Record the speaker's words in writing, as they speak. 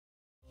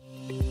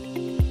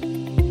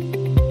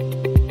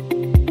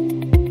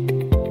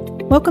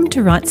Welcome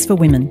to Rights for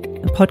Women,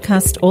 a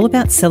podcast all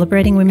about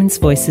celebrating women's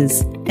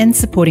voices and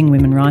supporting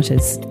women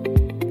writers.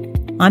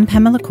 I'm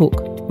Pamela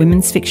Cook,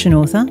 women's fiction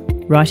author,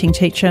 writing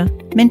teacher,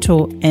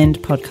 mentor and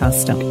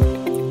podcaster.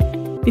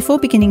 Before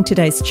beginning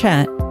today's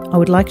chat, I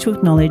would like to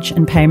acknowledge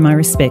and pay my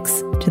respects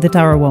to the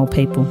Dharawal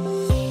people,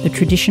 the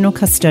traditional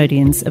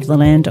custodians of the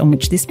land on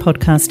which this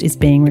podcast is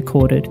being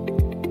recorded,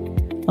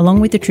 along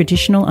with the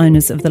traditional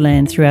owners of the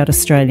land throughout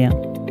Australia,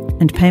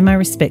 and pay my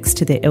respects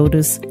to their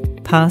elders,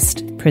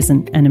 past,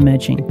 present and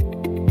emerging.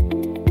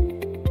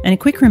 And a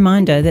quick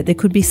reminder that there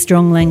could be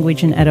strong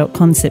language and adult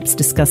concepts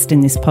discussed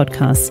in this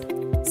podcast,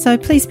 so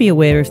please be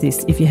aware of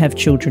this if you have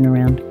children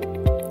around.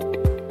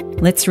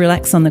 Let's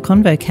relax on the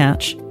convo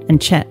couch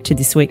and chat to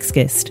this week's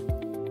guest.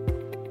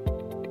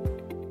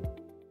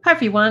 Hi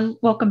everyone,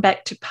 welcome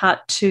back to part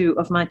 2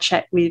 of my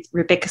chat with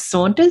Rebecca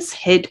Saunders,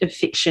 Head of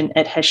Fiction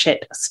at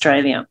Hachette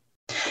Australia.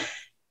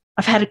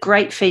 I've had a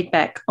great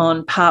feedback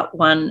on part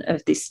 1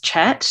 of this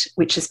chat,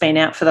 which has been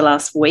out for the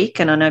last week,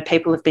 and I know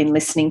people have been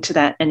listening to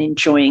that and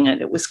enjoying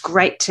it. It was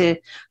great to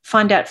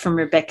find out from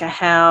Rebecca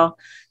how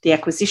the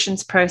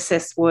acquisitions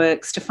process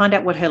works, to find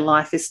out what her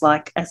life is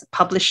like as a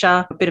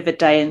publisher, a bit of a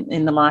day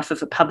in the life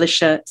of a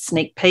publisher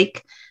sneak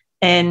peek,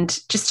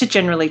 and just to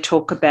generally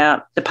talk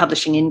about the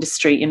publishing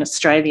industry in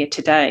Australia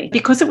today.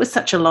 Because it was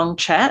such a long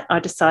chat, I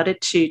decided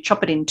to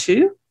chop it in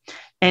 2,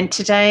 and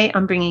today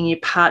I'm bringing you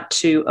part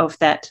 2 of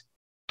that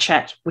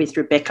chat with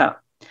Rebecca.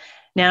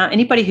 Now,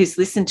 anybody who's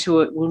listened to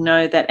it will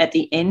know that at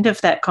the end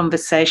of that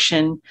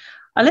conversation,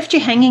 I left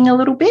you hanging a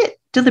little bit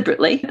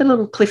deliberately, a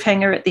little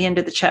cliffhanger at the end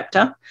of the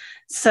chapter.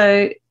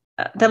 So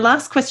the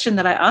last question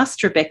that I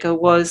asked Rebecca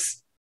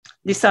was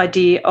this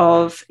idea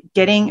of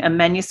getting a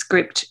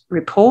manuscript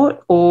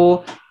report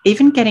or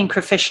even getting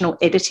professional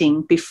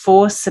editing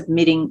before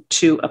submitting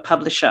to a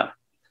publisher.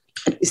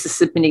 This is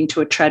submitting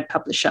to a trad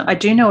publisher. I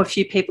do know a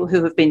few people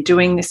who have been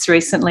doing this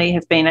recently,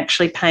 have been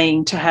actually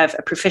paying to have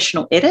a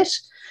professional edit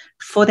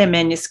for their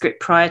manuscript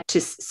prior to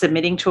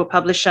submitting to a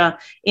publisher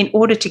in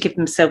order to give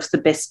themselves the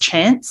best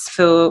chance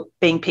for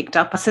being picked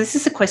up. So this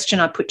is a question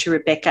I put to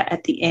Rebecca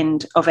at the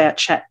end of our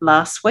chat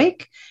last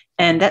week,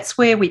 and that's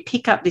where we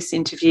pick up this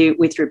interview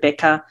with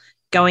Rebecca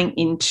going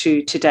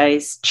into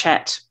today's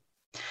chat.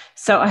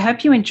 So I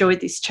hope you enjoyed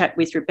this chat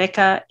with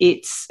Rebecca.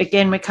 It's,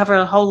 again, we cover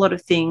a whole lot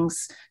of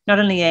things, not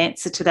only the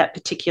answer to that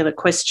particular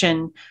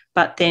question,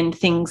 but then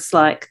things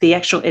like the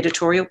actual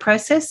editorial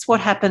process. What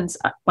happens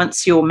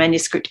once your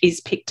manuscript is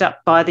picked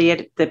up by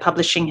the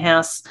publishing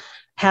house?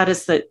 How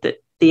does the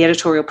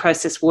editorial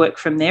process work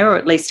from there, or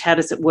at least how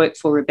does it work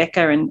for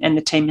Rebecca and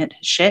the team at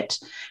Hachette?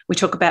 We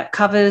talk about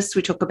covers,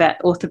 we talk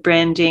about author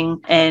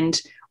branding, and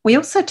we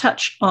also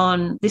touch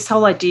on this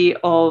whole idea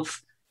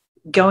of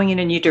going in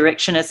a new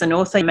direction as an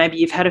author. Maybe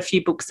you've had a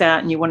few books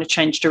out and you want to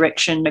change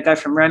direction, to go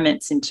from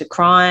romance into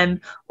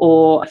crime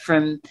or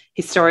from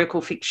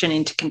historical fiction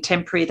into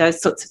contemporary,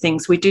 those sorts of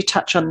things. We do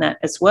touch on that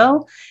as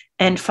well.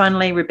 And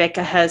finally,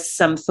 Rebecca has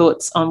some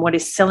thoughts on what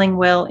is selling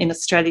well in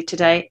Australia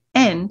today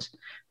and,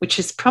 which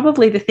is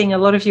probably the thing a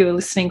lot of you are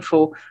listening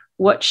for,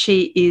 what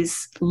she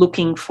is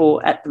looking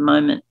for at the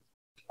moment.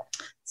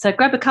 So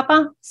grab a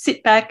cuppa,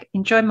 sit back,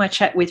 enjoy my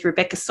chat with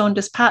Rebecca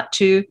Saunders, part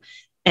 2.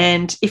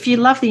 And if you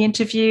love the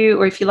interview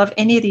or if you love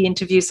any of the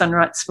interviews on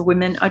Rights for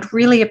Women, I'd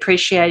really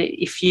appreciate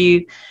it if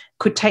you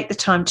could take the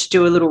time to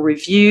do a little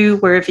review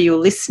wherever you're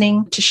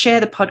listening, to share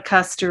the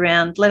podcast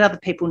around, let other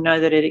people know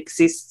that it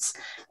exists,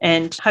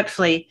 and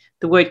hopefully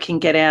the word can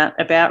get out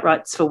about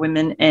Rights for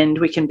Women and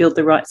we can build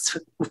the Rights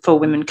for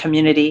Women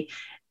community,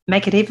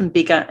 make it even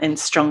bigger and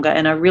stronger.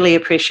 And I really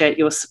appreciate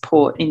your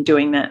support in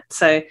doing that.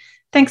 So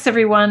thanks,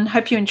 everyone.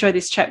 Hope you enjoy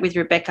this chat with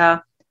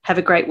Rebecca. Have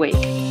a great week.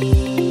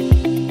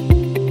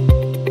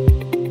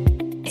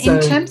 In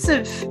terms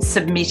of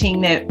submitting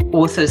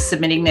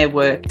their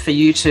work for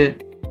you to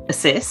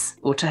assess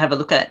or to have a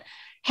look at,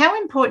 how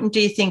important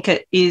do you think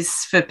it is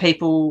for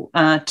people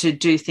to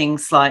do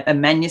things like a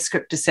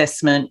manuscript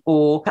assessment?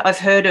 Or I've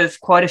heard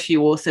of quite a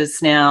few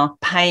authors now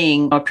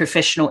paying a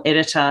professional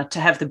editor to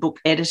have the book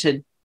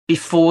edited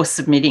before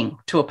submitting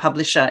to a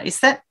publisher. Is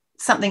that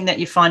something that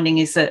you're finding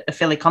is a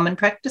fairly common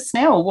practice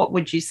now, or what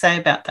would you say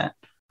about that?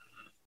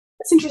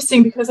 That's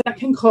interesting because that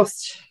can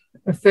cost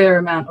a fair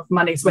amount of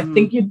money. So I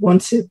think you'd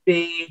want to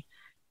be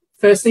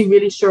firstly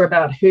really sure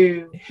about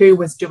who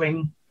was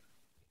doing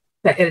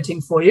that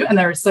editing for you. And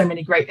there are so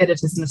many great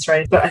editors in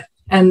Australia.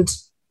 And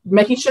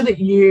making sure that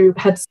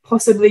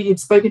you'd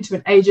spoken to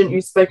an agent,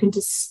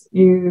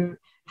 you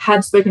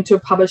had spoken to a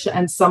publisher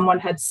and someone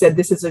had said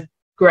this is a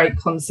great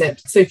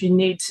concept. So if you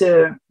need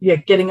to,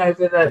 getting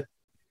over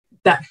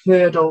that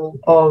hurdle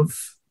of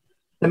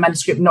the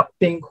manuscript not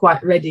being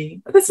quite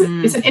ready. But it's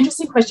an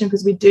interesting question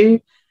because we do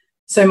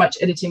so much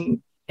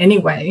editing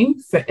anyway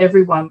for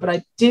everyone. But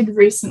I did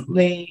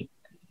recently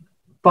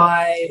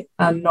buy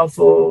a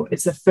novel.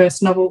 It's the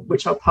first novel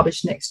which I'll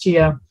publish next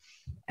year.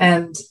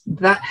 And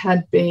that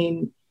had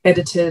been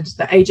edited.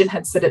 The agent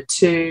had sent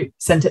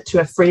it to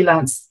a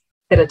freelance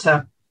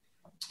editor.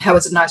 How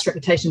was a nice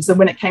reputation. So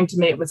when it came to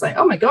me, it was like,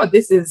 oh my God,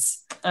 this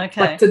is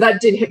Okay. Like, so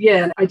that did,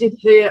 yeah, I did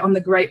hear on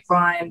the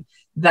grapevine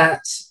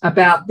that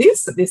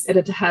this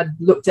editor had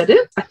looked at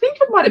it. I think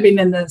it might have been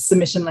in the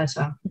submission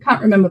letter. I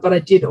can't remember, but I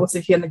did also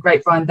hear in the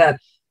grapevine that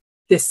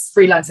this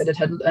freelance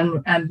editor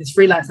and this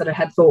freelance editor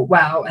had thought,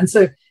 wow. And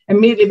so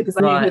immediately, because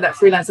I knew who that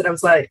freelance editor, I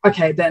was like,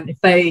 okay, then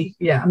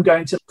I'm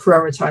going to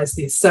prioritize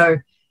this. So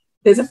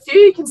there's a few,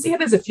 you can see how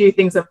there's a few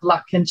things of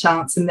luck and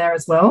chance in there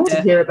as well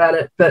to hear about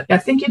it. But I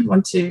think you'd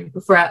want to,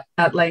 before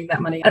outlaying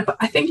that money, but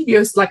I think if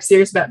you're like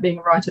serious about being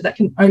a writer, that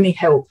can only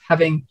help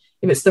having,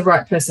 if it's the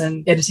right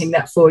person editing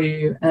that for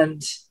you.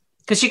 And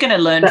because you're going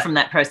to learn from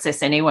that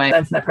process anyway.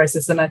 Learn from that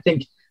process. And I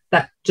think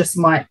that just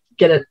might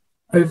get it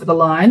over the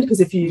line,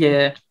 because if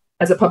you,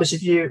 as a publisher,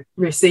 if you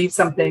receive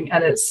something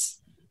and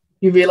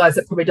you realize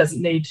it probably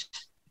doesn't need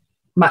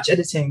much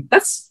editing,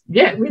 that's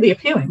really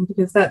appealing,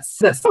 because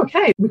that's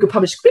okay. We could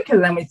publish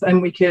quicker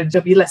and we could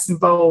be less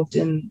involved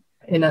in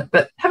it.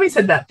 But having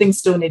said that, things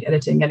still need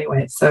editing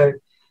anyway. So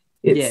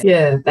it's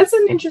that's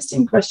an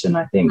interesting question,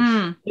 I think.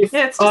 It's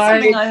just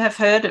something I have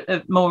heard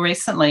of more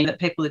recently, that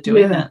people are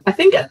doing that. I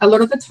think a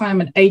lot of the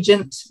time an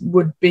agent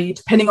would be,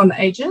 depending on the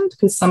agent,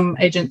 because some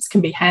agents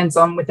can be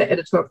hands-on with the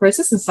editorial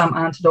process and some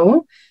aren't at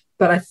all.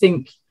 But I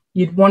think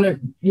you'd want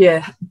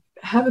to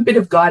have a bit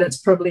of guidance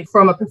probably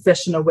from a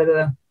professional,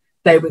 whether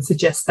they would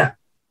suggest that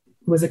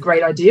was a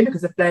great idea,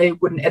 because if they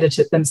wouldn't edit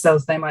it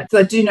themselves, they might. So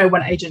I do know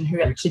one agent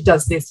who actually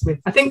does this with,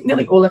 I think,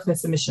 nearly all of her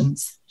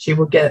submissions. She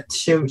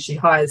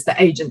hires, the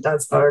agent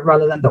does though,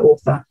 rather than the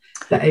author.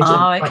 The agent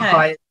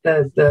hires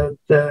the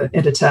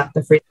editor,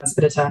 the freelance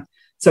editor,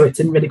 so it's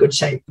in really good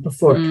shape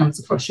before it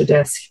comes across your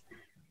desk.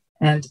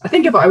 And I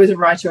think if I was a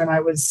writer and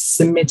I was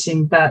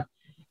submitting that,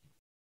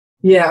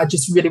 I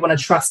just really want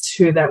to trust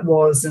who that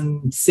was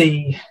and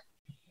see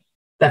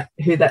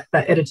who that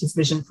editor's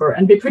vision for it,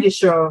 and be pretty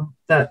sure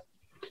that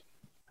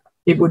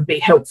it would be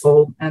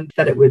helpful and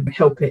that it would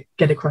help it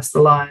get across the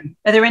line.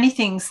 Are there any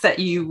things that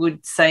you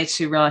would say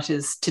to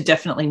writers to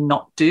definitely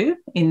not do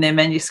in their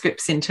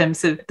manuscripts in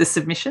terms of the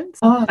submissions?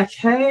 Oh,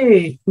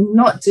 okay.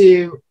 Not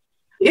do.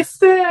 If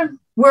there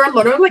were a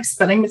lot of like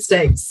spelling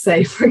mistakes,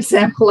 say, for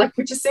example, like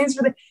which just seems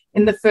really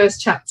in the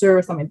first chapter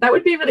or something, that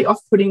would be really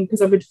off-putting,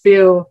 because I would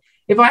feel,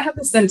 if I have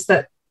the sense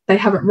that they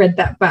haven't read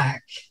that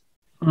back,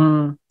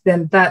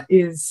 then that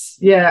is,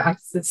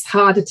 it's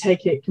hard to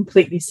take it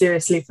completely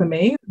seriously for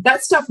me.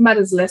 That stuff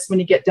matters less when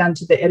you get down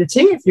to the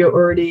editing.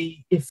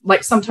 If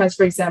like sometimes,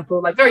 for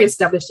example, like very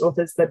established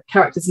authors, the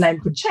character's name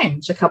could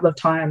change a couple of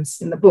times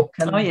in the book.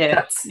 And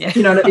that's,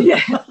 you know,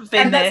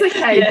 and that's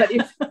okay. Yeah. But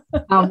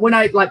if, when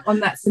I, like on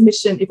that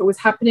submission, if it was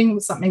happening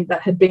with something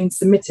that had been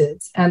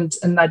submitted and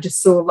I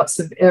just saw lots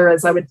of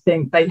errors, I would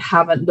think they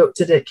haven't looked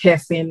at it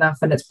carefully enough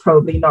and it's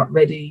probably not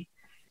ready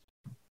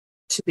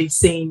to be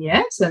seen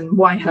yet, and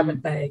why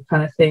haven't they,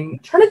 kind of thing. I'm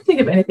trying to think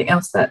of anything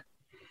else that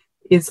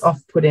is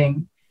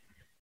off-putting.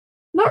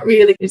 Not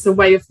really. It's a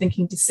way of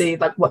thinking to see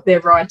like what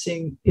they're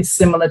writing is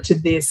similar to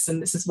this, and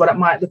this is what it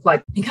might look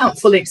like. You can't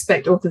fully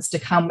expect authors to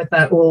come with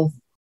that all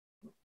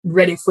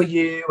ready for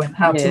you and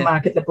how to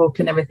market the book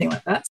and everything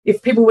like that.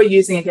 If people were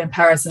using a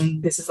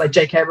comparison, this is like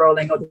J.K.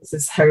 Rowling or this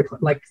is Harry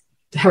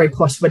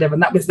Potter, whatever,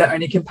 and that was the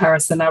only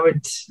comparison,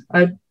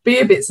 I'd be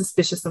a bit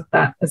suspicious of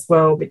that as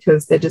well,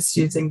 because they're just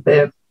using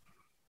their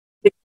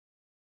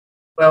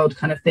world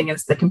kind of thing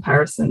as the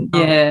comparison.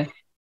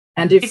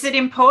 And is it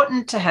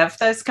important to have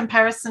those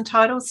comparison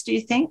titles, do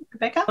you think,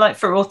 Rebecca? Like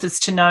for authors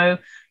to know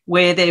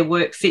where their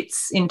work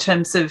fits in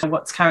terms of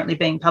what's currently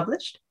being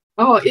published?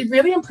 Oh, it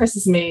really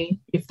impresses me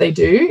if they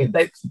do,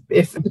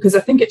 because I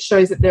think it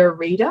shows that they're a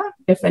reader,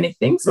 if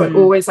anything. So it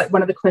always, like,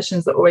 one of the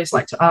questions that I always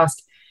like to ask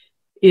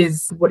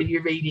is, what are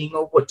you reading,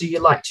 or what do you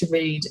like to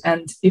read?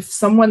 And if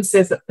someone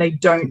says that they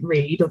don't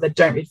read or they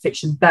don't read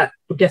fiction, I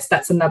guess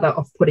that's another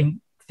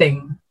off-putting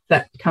thing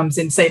that comes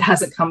in. Say it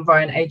hasn't come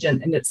via an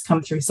agent and it's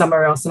come through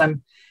somewhere else, and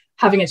I'm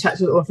having a chat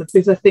to the author,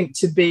 because I think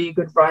to be a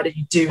good writer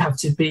you do have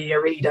to be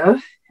a reader,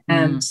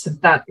 and so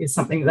that is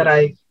something that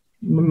I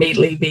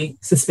immediately be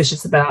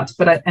suspicious about.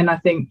 But I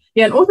think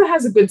an author who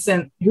has a good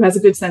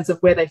sense of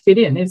where they fit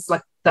in is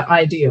like the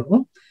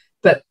ideal.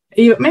 But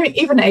maybe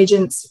even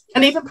agents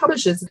and even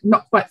publishers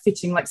not quite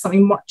fitting, like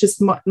something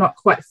might not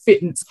quite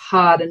fit, and it's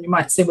hard, and you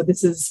might say, well,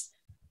 this is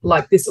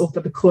like this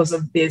author because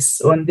of this,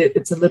 or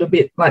it's a little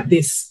bit like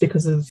this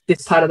because of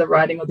this part of the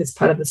writing or this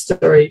part of the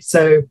story.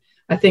 So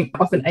I think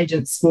often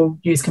agents will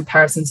use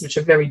comparisons which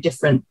are very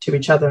different to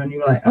each other, and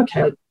you're like,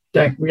 okay, I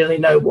don't really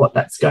know what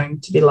that's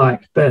going to be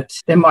like, but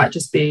there might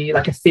just be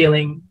like a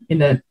feeling in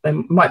it. They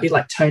might be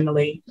like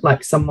tonally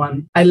like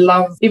someone. I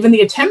love even the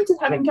attempt of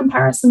having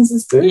comparisons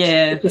is good,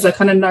 because I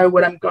kind of know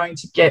what I'm going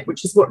to get,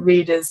 which is what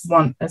readers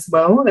want as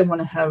well. They want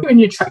to have, when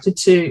you're attracted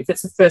to, if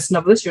it's a first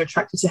novelist, you're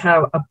attracted to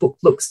how a book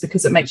looks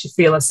because it makes you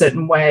feel a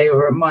certain way,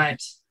 or it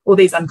might, all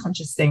these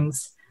unconscious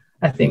things,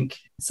 I think.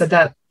 So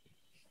that,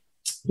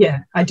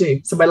 I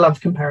do. So I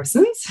love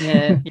comparisons.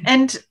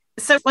 And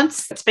so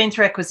once it's been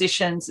through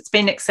acquisitions, it's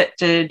been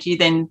accepted, you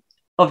then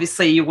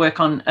obviously you work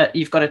on,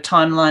 you've got a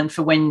timeline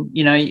for when,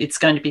 you know, it's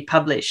going to be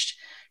published.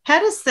 How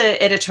does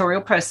the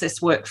editorial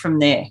process work from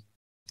there?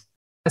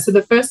 So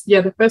the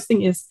first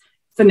thing is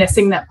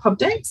finessing that pub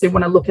date. So you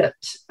want to look at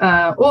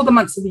all the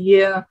months of the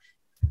year,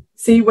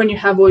 see when you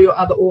have all your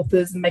other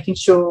authors and making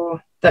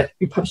sure that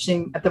you're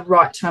publishing at the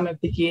right time of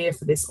the year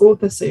for this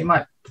author. So you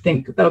might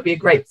think that'll be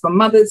great for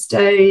Mother's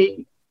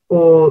Day,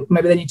 or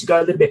maybe they need to go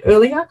a little bit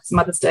earlier because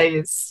Mother's Day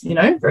is,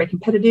 very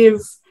competitive,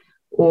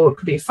 or it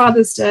could be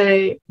Father's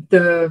Day.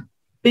 The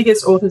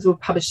biggest authors will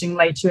be publishing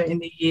later in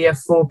the year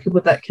for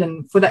people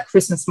for that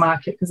Christmas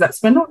market, because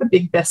that's when all the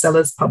big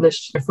bestsellers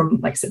published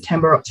from like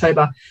September,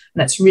 October.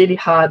 And it's really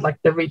hard. Like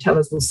the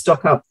retailers will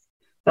stock up,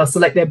 they'll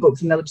select their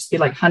books and there'll just be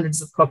like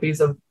hundreds of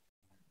copies of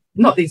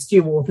not these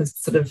few authors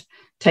sort of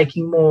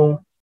taking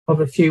more of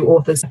a few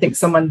authors. I think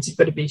someone's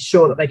got to be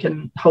sure that they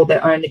can hold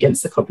their own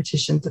against the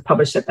competition to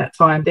publish at that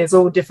time. There's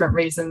all different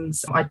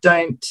reasons.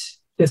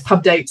 There's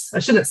pub dates. I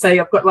shouldn't say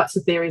I've got lots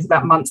of theories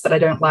about months that I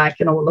don't like,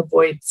 and I will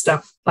avoid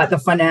stuff like the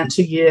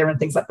financial year and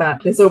things like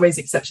that. There's always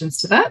exceptions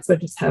to that. So I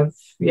just have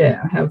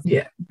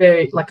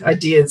very like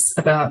ideas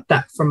about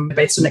that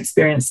based on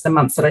experience, the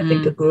months that I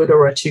think are good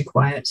or are too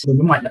quiet. We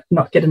might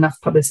not get enough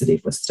publicity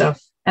for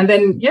stuff. And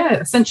then,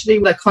 essentially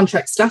the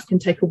contract stuff can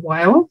take a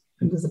while.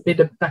 And there's a bit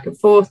of back and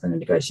forth and a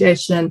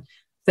negotiation,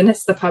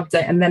 finesse the pub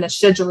date, and then a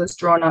schedule is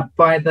drawn up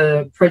by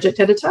the project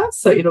editor.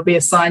 So it'll be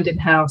assigned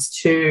in-house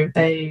to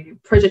a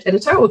project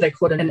editor, or they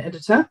call it an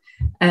editor,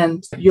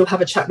 and you'll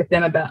have a chat with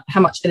them about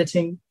how much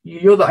editing.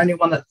 You're the only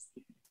one that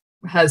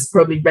has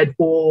probably read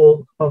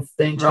all of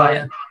the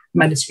entire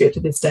manuscript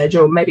at this stage,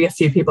 or maybe a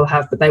few people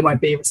have, but they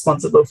won't be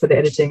responsible for the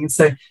editing. And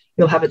so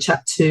you'll have a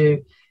chat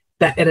to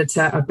that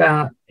editor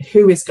about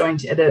who is going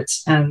to edit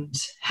and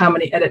how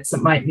many edits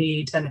it might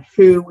need and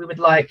who we would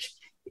like.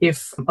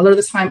 If a lot of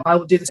the time I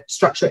will do the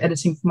structure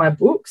editing for my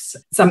books.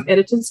 Some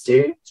editors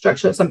do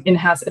structure, some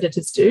in-house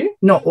editors do,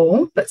 not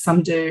all, but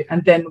some do.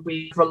 And then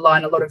we rely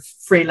on a lot of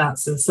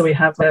freelancers. So we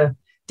have a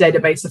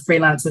database of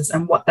freelancers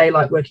and what they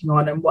like working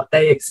on and what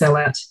they excel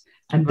at.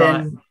 And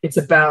then it's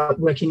about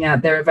working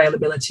out their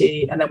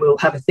availability. And then we'll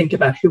have a think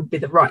about who would be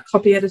the right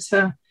copy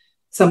editor.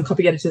 Some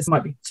copy editors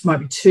might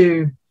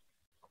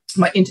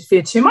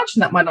interfere too much,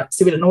 and that might not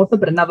suit an author,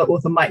 but another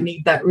author might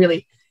need that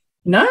really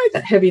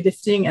that heavy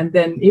lifting, and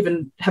then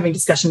even having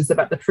discussions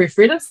about the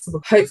proofreaders. So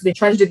we'll hopefully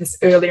try to do this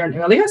earlier and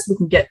earlier so we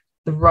can get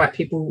the right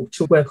people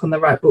to work on the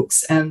right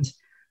books. And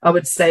I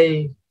would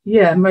say,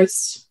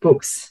 most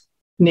books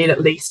need at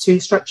least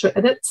 2 structure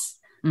edits,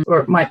 or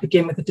it might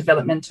begin with a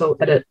developmental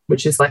edit,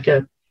 which is like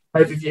a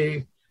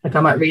overview. Like I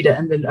might read it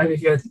and then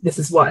overview, this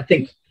is what I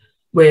think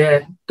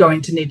we're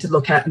going to need to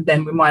look at. And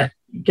then we might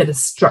get a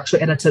structure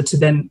editor to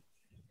then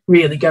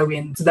really go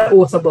in. So that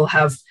author will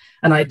have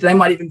they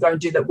might even go and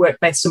do that work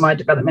based on my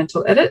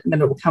developmental edit, and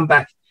then it will come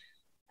back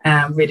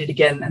and read it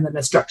again, and then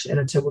the structure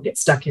editor will get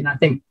stuck in. I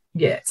think,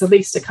 it's at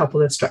least a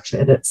couple of structure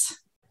edits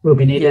will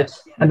be needed,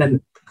 and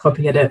then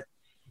copy edit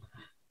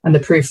and the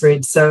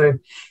proofread. So,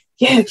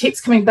 it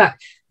keeps coming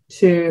back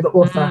to the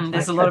author.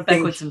 There's a lot of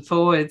backwards and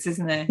forwards,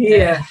 isn't there?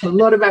 Yeah, a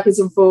lot of backwards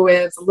and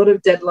forwards, a lot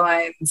of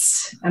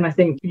deadlines. And I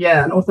think,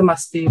 an author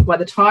must be, by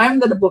the time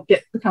that a book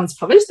becomes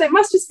published, they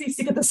must just be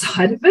sick of the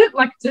sight of it.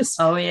 Like just,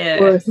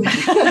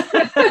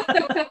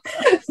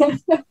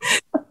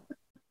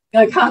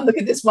 I can't look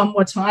at this one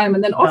more time.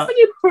 And then often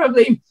you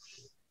probably,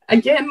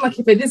 again, like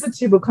if it is a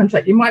 2-book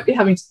contract, you might be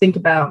having to think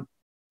about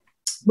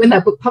when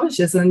that book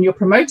publishes and you're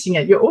promoting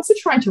it, you're also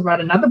trying to write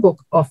another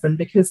book often,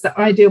 because the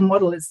ideal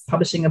model is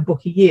publishing a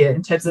book a year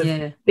in terms of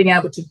being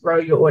able to grow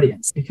your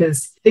audience,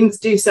 because things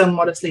do sell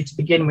modestly to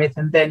begin with,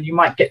 and then you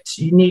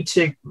need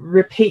to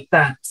repeat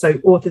that. So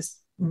authors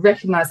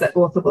recognize that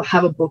author will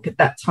have a book at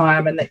that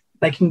time and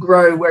they can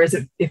grow. Whereas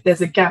if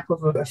there's a gap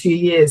of a few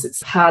years,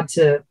 it's hard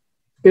to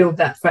build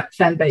that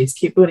fan base,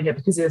 keep building it,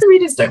 because the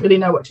readers don't really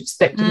know what to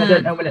expect and they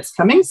don't know when it's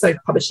coming. So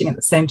publishing at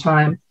the same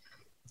time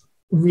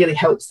really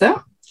helps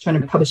that. Trying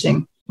to be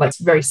publishing like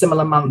very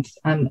similar month,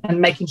 and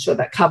making sure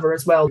that cover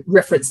as well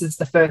references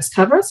the first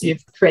cover. So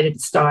you've created a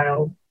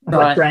style of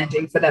like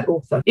branding for that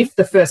author. If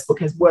the first book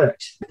has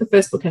worked, if the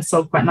first book has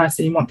sold quite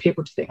nicely, you want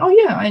people to think,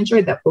 I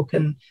enjoyed that book,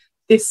 and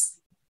this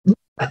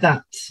looks like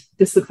that.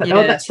 This looks like,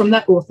 that's from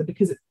that author,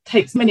 because it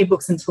takes many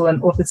books until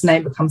an author's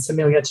name becomes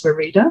familiar to a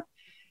reader.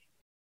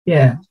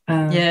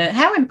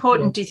 How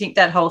important do you think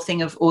that whole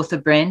thing of author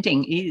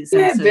branding is?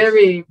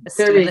 Very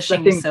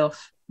establishing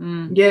yourself.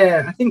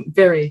 I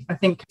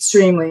think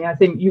extremely. I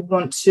think you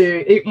want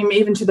to,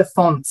 even to the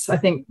fonts, I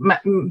think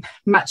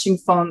matching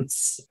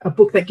fonts, a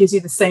book that gives you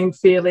the same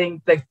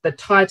feeling, the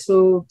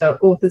title, the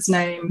author's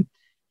name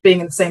being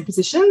in the same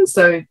position.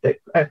 So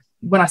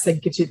when I say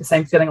gives you the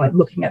same feeling, like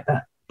looking at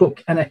that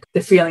book and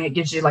the feeling it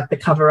gives you, like the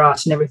cover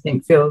art and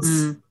everything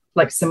feels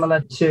like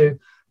similar to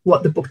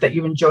what the book that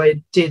you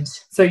enjoyed did.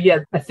 So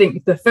I think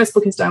if the first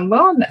book has done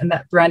well and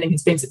that branding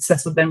has been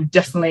successful, then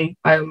definitely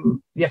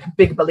I'm a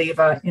big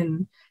believer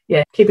in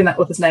keeping that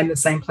author's name in the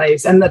same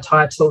place and the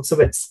title, so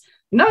it's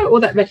all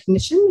that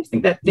recognition. I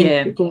think that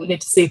people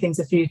need to see things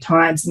a few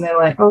times and they're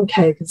like,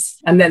 okay,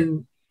 and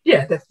then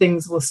the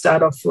things will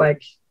start off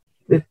like,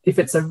 if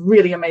it's a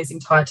really amazing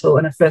title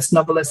and a first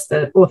novelist,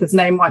 the author's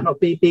name might not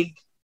be big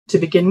to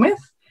begin with,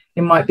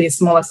 it might be a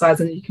smaller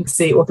size, and you can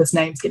see authors'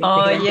 names getting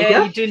bigger and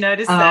bigger. You do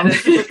notice that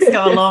as the books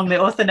go along,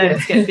 the author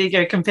names get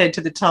bigger compared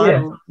to the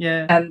title.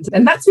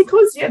 And that's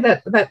because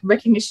that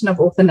recognition of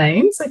author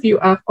names. If you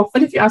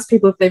ask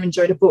people if they've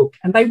enjoyed a book,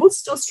 and they will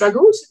still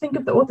struggle to think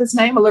of the author's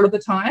name a lot of the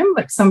time.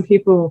 Like some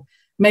people,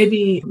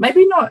 maybe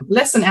not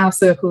less in our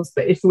circles,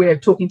 but if we're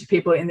talking to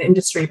people in the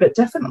industry, but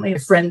definitely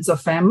friends or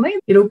family,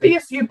 it'll be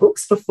a few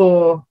books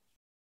before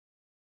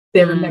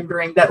they're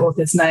remembering that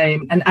author's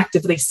name and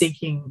actively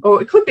seeking,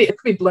 or it could be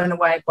blown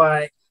away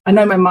by. I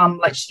know my mum,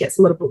 like, she gets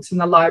a lot of books from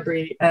the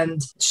library,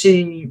 and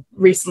she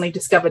recently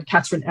discovered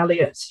Catherine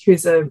Elliott,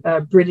 who's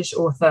a British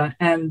author,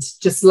 and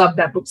just loved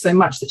that book so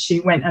much that she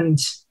went and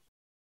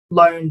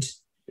loaned,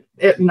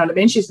 you know what I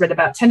mean? She's read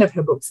about 10 of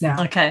her books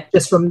now,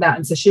 just from that.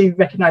 And so she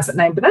recognised that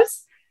name. But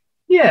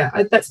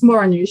that's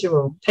more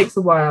unusual. It takes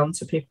a while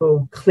until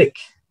people click,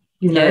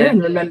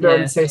 and remember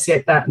and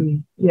associate that.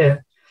 And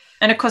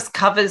And of course,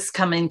 covers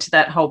come into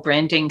that whole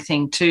branding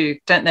thing too,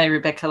 don't they,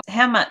 Rebecca?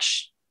 How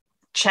much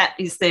chat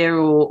is there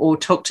or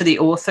talk to the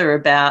author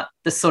about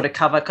the sort of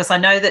cover? Because I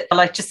know that,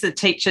 like, just the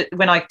teacher,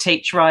 when I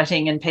teach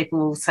writing and people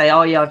will say,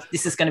 oh, yeah,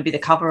 this is going to be the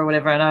cover or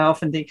whatever, and I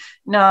often think,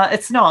 no,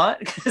 it's not,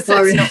 because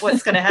that's not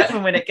what's going to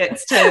happen when it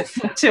gets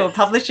to a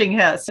publishing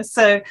house.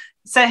 So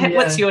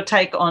what's your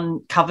take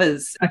on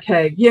covers?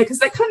 Okay, because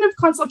that kind of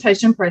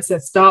consultation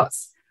process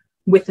starts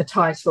with the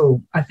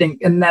title, I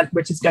think, and that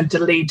which is going to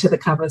lead to the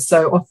cover.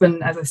 So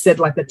often, as I said,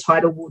 like, the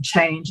title will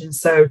change. And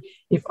so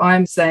if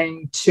I'm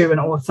saying to an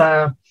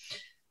author,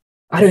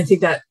 I don't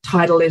think that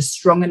title is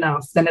strong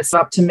enough, then it's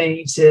up to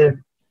me to,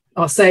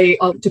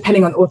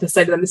 depending on the author,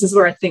 say to them, this is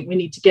where I think we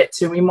need to get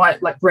to. We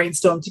might, like,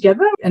 brainstorm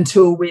together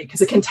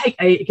because it can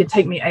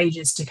take me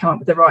ages to come up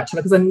with the right title,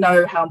 because I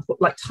know how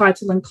important, like,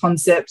 title and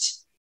concept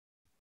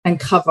and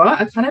cover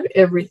are kind of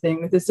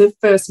everything. If it's a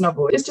first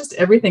novel, it's just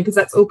everything, because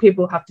that's all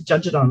people have to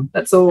judge it on.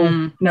 That's all.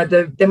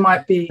 There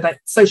might be,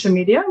 like, social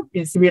media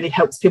really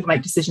helps people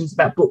make decisions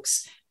about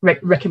books,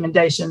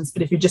 recommendations,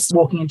 but if you're just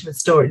walking into a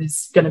store, it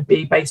is going to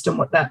be based on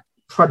what that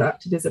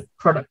product, it is a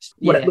product,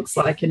 what it looks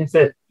like, and if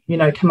it,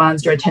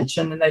 commands your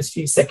attention in those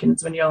few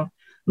seconds when you're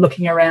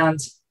looking around.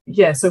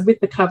 So with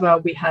the cover,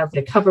 we have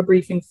a cover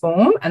briefing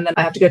form, and then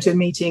I have to go to a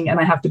meeting and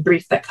I have to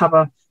brief that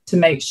cover to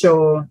make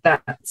sure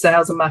that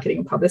sales and marketing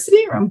and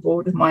publicity are on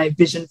board with my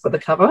vision for the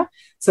cover.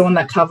 So on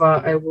that cover,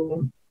 I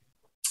will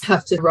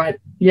have to write,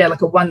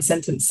 like, a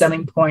one-sentence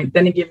selling point,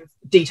 then I give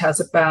details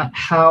about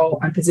how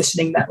I'm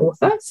positioning that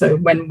author. So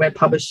when we're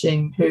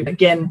publishing, who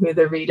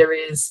the reader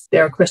is.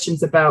 There are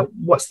questions about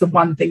what's the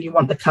one thing you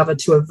want the cover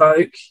to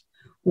evoke,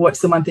 what's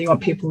the one thing you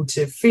want people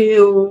to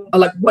feel, or,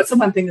 like, what's the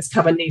one thing this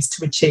cover needs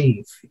to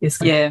achieve is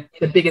the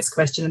biggest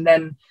question. And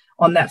then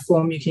on that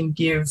form,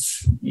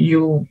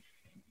 you'll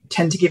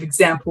tend to give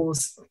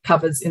examples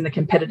covers in the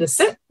competitor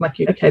set, like,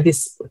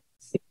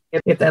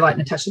 if they like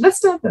Natasha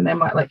Lester, then they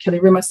might like Kelly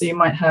Rimmer. So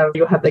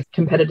you'll have the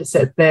competitor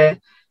set there,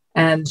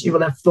 and you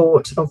will have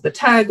thought of the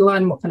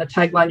tagline, what kind of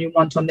tagline you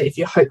want on there if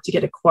you hope to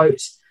get a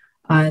quote.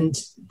 And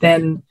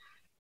then,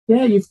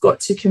 you've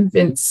got to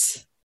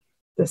convince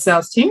the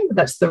sales team that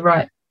that's the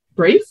right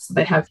brief, so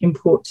they have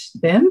input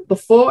then.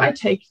 Before I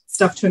take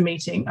stuff to a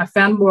meeting, I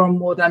found more and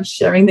more that I'm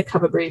sharing the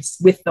cover briefs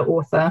with the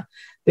author,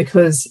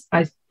 because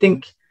I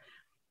think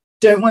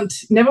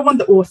never want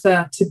the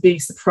author to be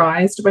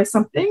surprised by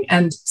something.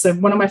 And so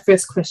one of my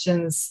first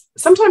questions,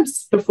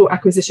 sometimes before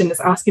acquisition, is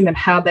asking them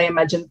how they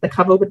imagined the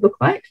cover would look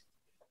like,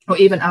 or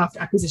even after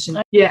acquisition.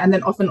 And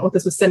then often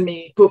authors will send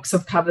me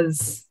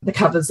the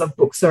covers of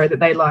books, that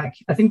they like.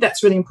 I think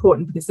that's really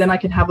important, because then I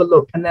can have a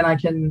look, and then I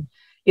can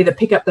either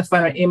pick up the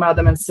phone or email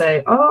them and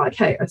say, oh,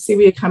 okay, I see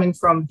where you're coming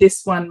from.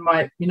 This one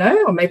might,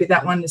 or maybe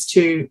that one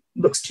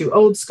looks too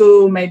old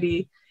school.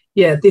 Maybe,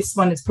 this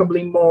one is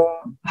probably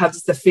more,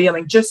 has the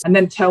feeling, and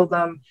then tell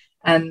them,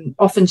 and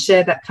often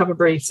share that cover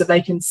brief so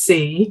they can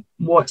see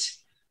what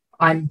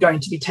I'm going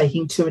to be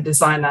taking to a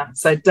designer.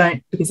 So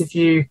because if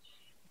you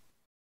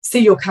see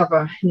your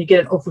cover and you get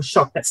an awful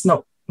shock, that's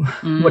not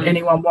what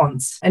anyone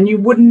wants. And you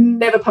would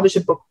never publish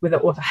a book where the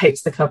author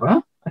hates the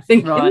cover. I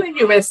think in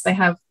the US, they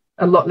have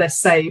a lot less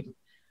say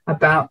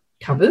about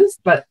covers,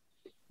 but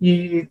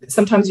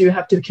sometimes you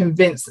have to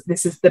convince that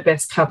this is the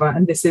best cover,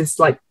 and this is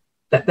like,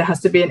 that there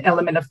has to be an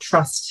element of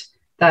trust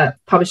that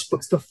published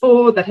books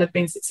before that have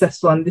been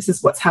successful, and this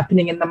is what's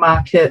happening in the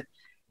market.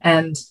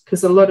 And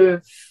because a lot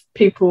of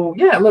people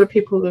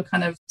who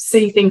kind of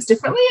see things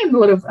differently, and a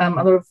lot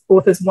of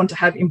authors want to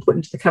have input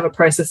into the cover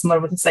process, and a lot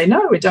of authors say,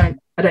 no, I don't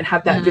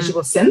have that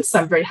visual sense.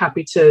 I'm very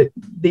happy to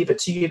leave it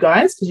to you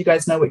guys, because you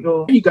guys know what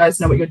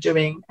you're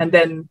doing. And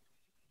then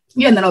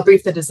I'll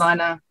brief the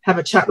designer, have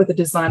a chat with the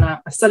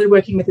designer. I started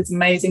working with this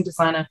amazing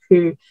designer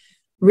who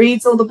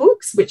reads all the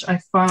books, which I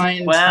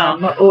find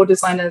not all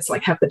designers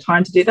have the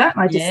time to do that.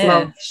 And I just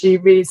love, she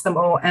reads them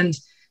all. And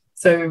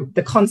so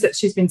the concepts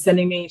she's been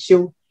sending me,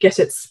 she'll get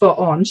it spot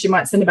on. She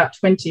might send about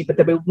 20, but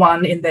there'll be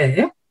one in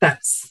there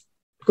that's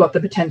got the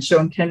potential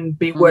and can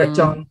be worked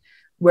on.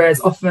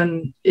 Whereas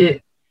often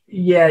it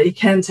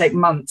can take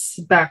months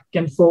back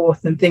and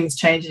forth and things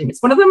changing.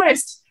 It's one of the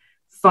most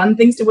fun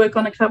things to work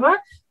on a cover,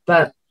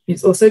 but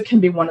it also can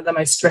be one of the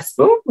most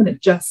stressful when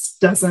it just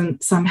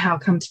doesn't somehow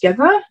come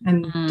together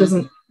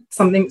and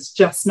something's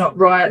just not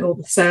right, or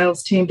the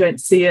sales team don't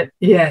see it.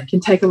 Yeah, it can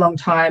take a long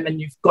time and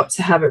you've got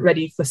to have it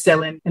ready for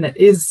selling, and it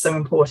is so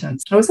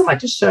important. I also like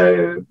to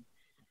show,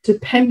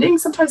 depending,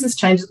 sometimes this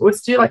changes, I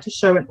always do like to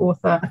show an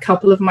author a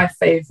couple of my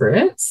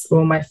favorites,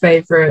 or a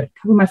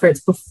couple of my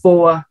favorites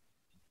before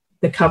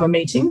the cover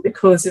meeting,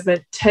 because if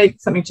I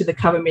take something to the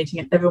cover meeting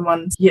and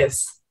everyone's,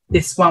 yes,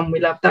 this one, we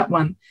love that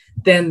one,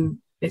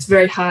 then it's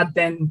very hard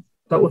then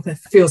the author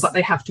feels like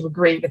they have to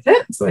agree with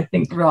it. So I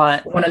think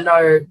I want to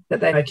know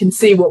that they can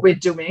see what we're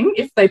doing.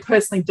 If they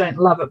personally don't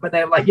love it, but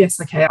they're like, yes,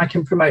 okay, I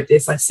can promote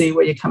this, I see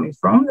where you're coming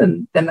from,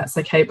 and then that's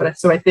okay. But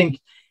so I think,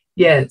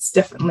 yeah, it's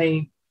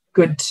definitely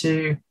good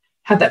to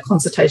have that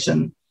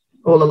consultation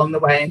all along the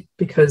way,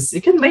 because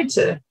it can lead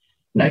to,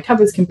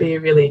 covers can be a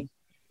really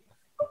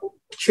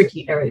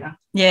tricky area.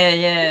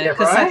 Yeah,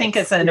 because I think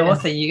as an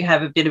author you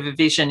have a bit of a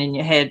vision in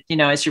your head,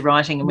 as you're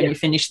writing, and when you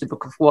finish the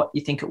book, of what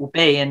you think it will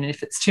be, and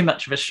if it's too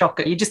much of a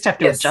shocker, you just have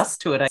to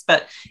adjust to it.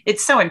 But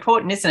it's so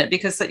important, isn't it?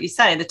 Because like you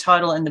say, the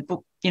title and the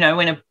book,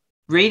 when a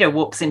reader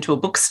walks into a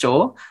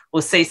bookstore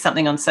or sees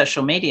something on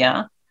social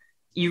media,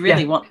 you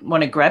really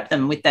want to grab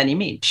them with that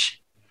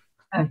image.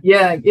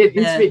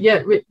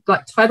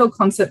 Like title,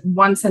 concept,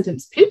 one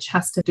sentence pitch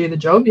has to do the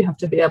job. You have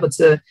to be able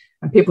to,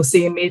 and people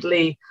see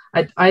immediately.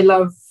 I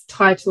love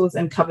titles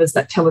and covers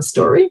that tell a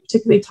story,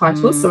 particularly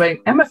titles. So I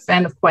am a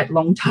fan of quite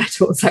long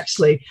titles,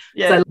 actually.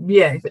 So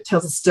if it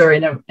tells a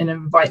story and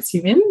invites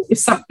you in. If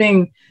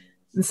something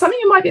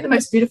might be the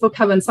most beautiful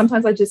cover, and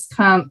sometimes I just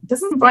can't,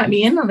 doesn't invite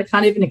me in, and I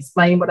can't even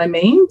explain what I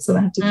mean. So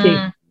I have to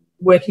keep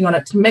working on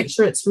it to make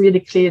sure it's really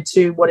clear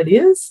to what it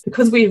is,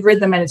 because we've read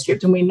the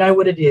manuscript and we know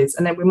what it is,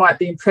 and then we might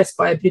be impressed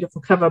by a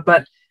beautiful cover,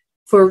 but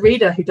for a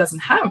reader who they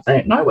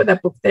don't know what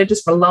that book, they're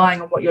just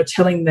relying on what you're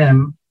telling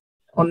them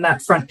on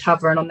that front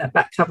cover and on that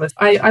back cover.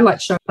 I like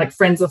showing like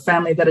friends or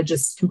family that are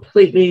just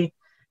completely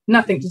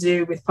nothing to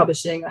do with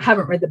publishing, I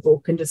haven't read the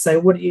book, and just say,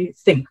 what do you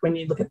think when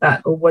you look at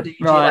that, or what do you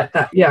do like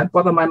that? I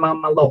bother my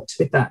mum a lot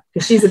with that,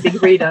 because she's a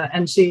big reader,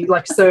 and she's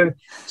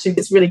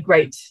really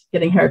great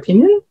getting her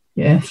opinion.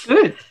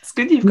 It's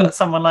good you've got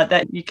someone like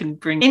that you can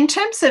bring. In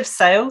terms of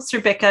sales,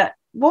 Rebecca,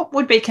 what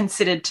would be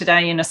considered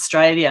today in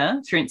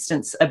Australia, for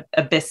instance,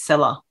 a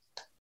bestseller?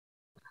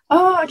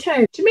 Oh,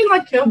 okay. Do you mean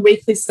like a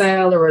weekly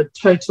sale, or a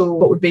total?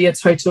 What would be a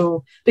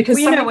total? Because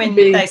when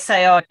they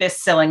say,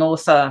 best-selling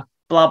author,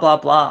 blah, blah,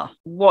 blah,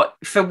 what,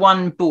 for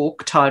one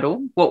book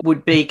title, what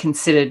would be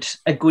considered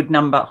a good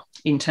number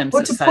in terms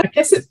of sales? I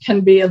guess it can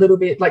be a little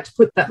bit like, to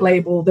put that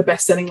label, the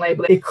best-selling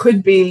label, it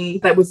could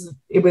be it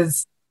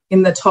was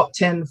in the top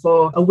 10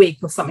 for a week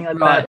or something like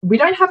that. We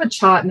don't have a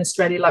chart in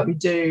Australia like we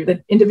do.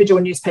 The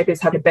individual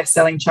newspapers have a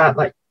best-selling chart,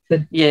 like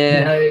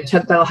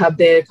they'll have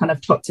their kind of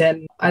top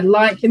 10. I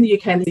like in the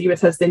UK and the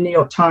US has the New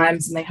York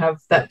Times, and they have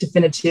that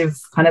definitive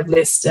kind of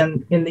list,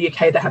 and in the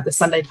UK they have the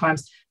Sunday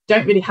Times.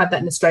 Don't really have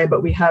that in Australia,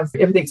 but we have,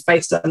 everything's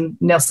based on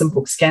Nelson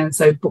Bookscan,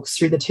 so books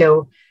through the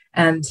till.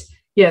 And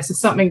so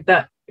something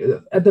that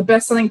the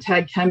best-selling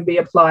tag can be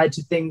applied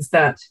to things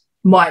that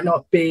might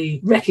not be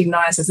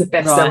recognised as a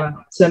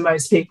bestseller to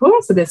most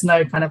people. So there's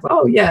no kind of,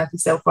 if you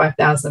sell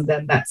 5,000,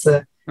 then that's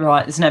a...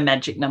 Right, there's no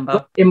magic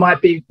number. It might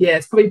be,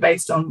 it's probably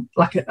based on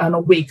like on a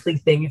weekly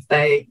thing, if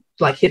they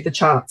like hit the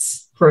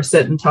charts for a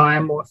certain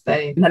time, or if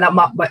they, and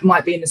that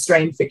might be in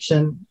Australian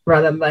fiction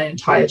rather than the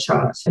entire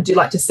chart. I do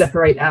like to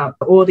separate out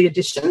all the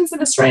editions in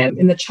Australia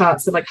in the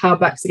charts, so like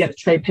hardbacks against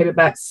trade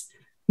paperbacks,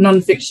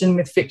 non-fiction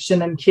with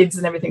fiction, and kids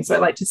and everything. So I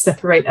like to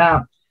separate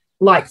out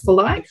like for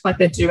like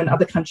they do in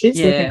other countries,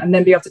 and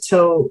then be able to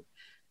tell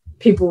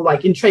people,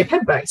 like in trade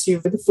paperbacks,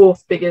 you're the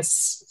fourth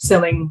biggest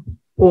selling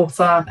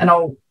author, and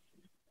I'll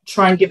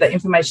try and give that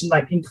information,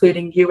 like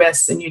including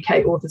US and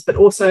UK authors, but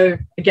also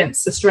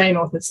against Australian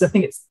authors. So I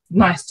think it's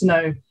nice to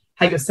know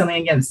how you're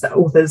selling against the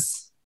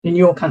authors in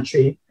your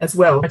country as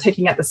well. We're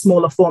taking out the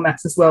smaller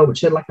formats as well,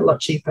 which are like a lot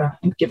cheaper,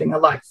 and giving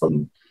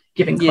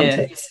giving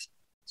context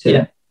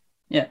to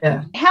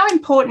How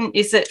important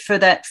is it for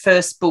that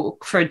first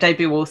book, for a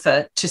debut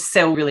author, to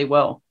sell really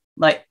well,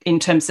 like in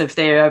terms of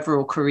their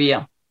overall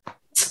career?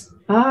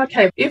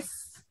 Okay, if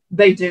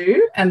they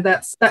do, and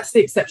that's the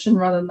exception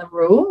rather than the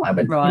rule. I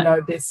would,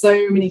 there's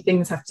so many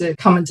things have to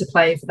come into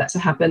play for that to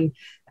happen,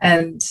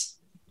 and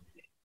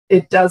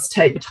it does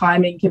take,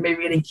 timing can be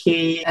really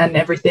key, and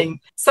everything.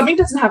 Something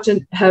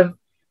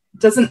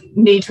doesn't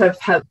need to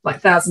have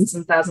like thousands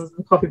and thousands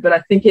of copy, but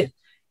I think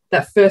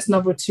that first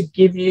novel to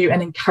give you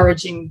an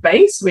encouraging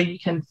base where you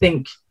can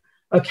think,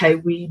 okay,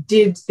 we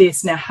did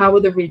this, now how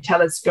are the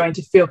retailers going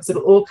to feel? Because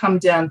it'll all come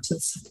down to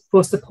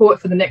for support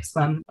for the next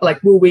one.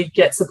 Like, will we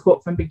get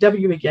support from Big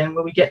W again?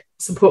 Will we get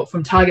support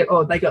from Target?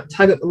 Oh, they got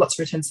Target lots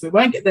of returns, so we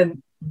won't get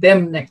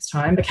them next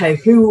time. Okay,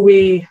 who are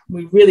we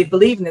really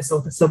believe in this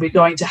author, so we're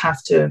going to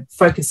have to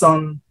focus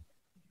on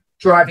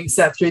driving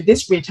sales through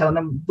this retailer, and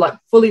then like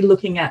fully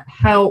looking at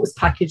how it was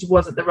packaged.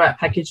 Was it the right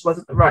package? Was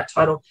it the right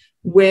title?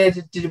 Where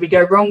did we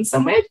go wrong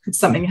somewhere? Could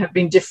something have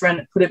been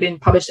different? Could have been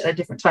published at a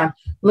different time?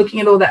 Looking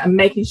at all that and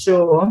making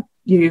sure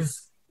you've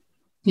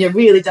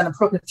really done a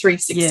proper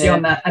 360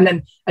 on that, and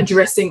then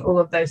addressing all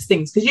of those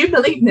things, because you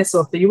believe in this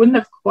author. You wouldn't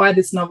have acquired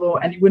this novel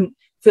and you wouldn't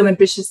feel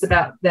ambitious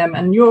about them,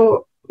 and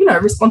you're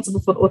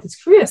responsible for the author's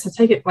career, so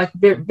take it like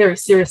very, very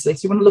seriously. So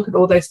you want to look at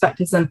all those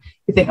factors, and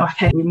you think,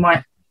 okay, we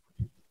might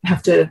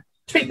have to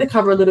tweak the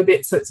cover a little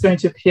bit so it's going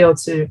to appeal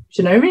to,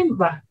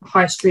 like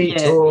high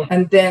street,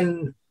 and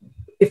then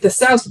if the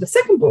sales for the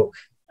second book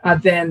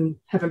then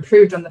have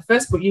improved on the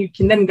first book, you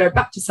can then go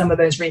back to some of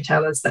those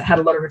retailers that had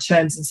a lot of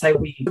returns and say,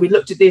 we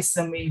looked at this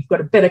and we've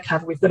got a better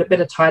cover, we've got a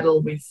better title,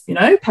 we've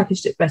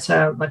packaged it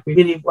better, like we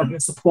really want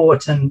your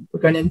support, and we're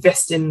going to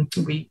invest in,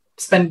 we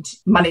spend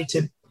money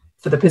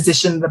for the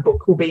position the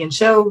book will be in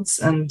shelves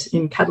and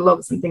in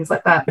catalogues and things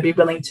like that. We'd be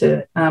willing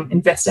to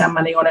invest our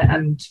money on it,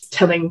 and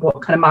telling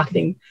what kind of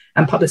marketing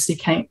and publicity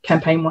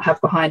campaign we'll have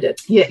behind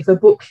it. If a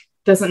book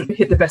doesn't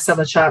hit the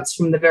bestseller charts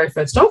from the very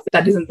first off,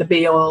 that isn't the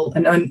be all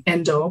and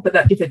end all, but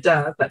that if it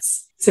does,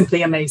 that's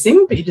simply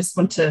amazing. But you just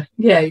want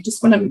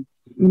to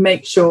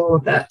make sure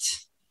that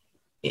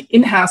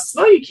in-house,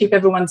 you keep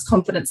everyone's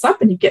confidence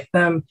up and you get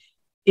them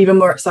even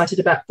more excited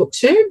about book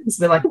two, because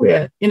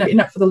we're in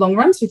it for the long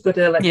run. So you've got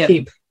to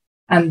keep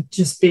and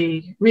just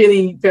be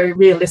really very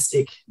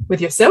realistic with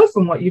yourself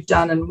and what you've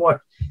done and what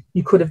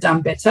you could have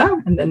done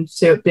better, and then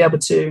to be able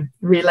to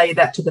relay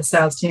that to the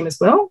sales team as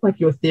well, like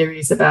your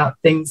theories about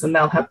things, and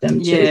they'll have them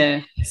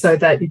too, so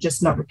that you're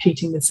just not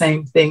repeating the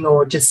same thing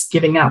or just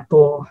giving up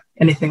or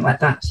anything like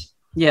that.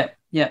 Yeah.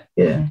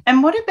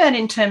 And what about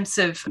in terms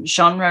of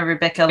genre,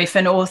 Rebecca? If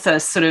an author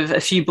sort of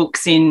a few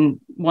books in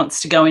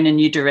wants to go in a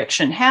new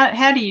direction,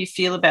 how do you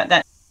feel about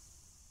that?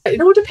 It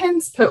all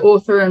depends per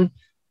author and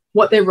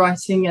what they're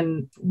writing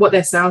and what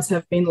their sales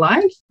have been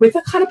like. With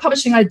the kind of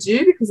publishing I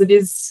do, because it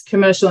is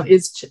commercial and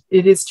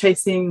it is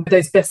chasing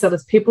those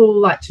bestsellers, people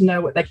like to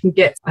know what they can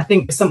get. I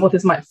think some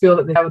authors might feel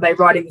that they're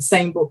writing the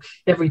same book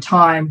every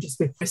time,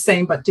 just with the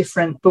same but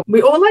different. But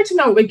we all like to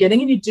know what we're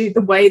getting, and you do the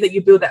way that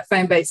you build that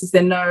fan base is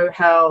they know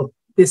how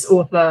this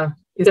author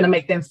is going to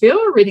make them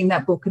feel reading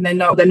that book, and they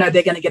know they're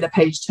going to get a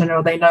page turner,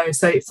 or they know.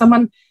 So if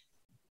someone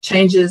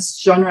changes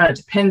genre, it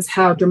depends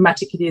how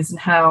dramatic it is and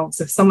how.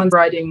 So if someone's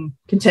writing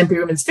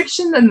contemporary women's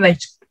fiction, then they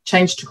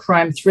change to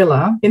crime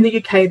thriller. In the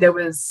UK, there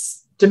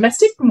was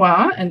domestic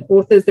noir and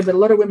authors. There were a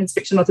lot of women's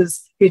fiction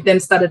authors who then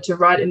started to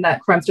write in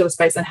that crime thriller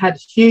space and had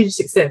huge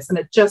success. And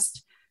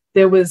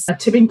there was a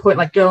tipping point,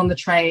 like Girl on the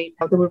Train.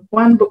 There was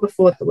one book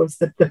before that was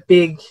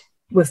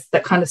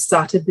that kind of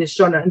started this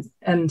genre,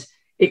 and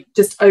it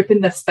just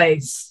opened the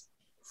space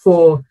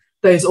for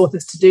those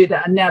authors to do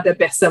that. And now they're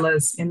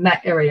bestsellers in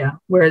that area.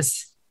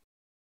 Whereas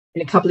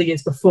in a couple of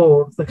years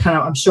before,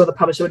 I'm sure the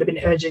publisher would have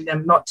been urging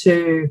them not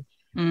to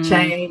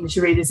change.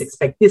 Readers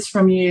expect this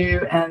from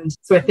you. And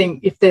so I think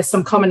if there's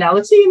some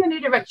commonality in the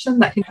new direction,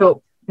 that can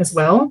help as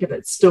well. If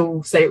it's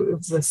still, say it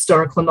was a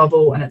historical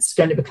novel and it's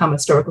going to become a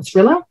historical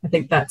thriller, I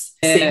think that's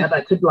seeing how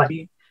that could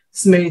be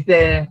smooth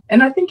there.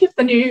 And I think if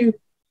the new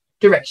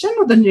direction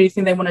or the new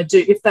thing they want to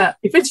do, if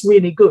it's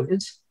really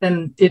good,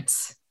 then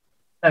it's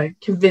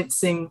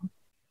convincing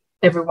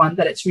everyone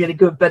that it's really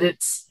good. But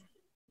it's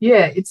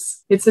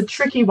a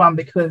tricky one,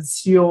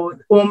 because you're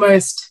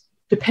almost,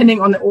 depending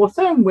on the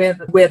author and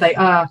where they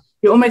are,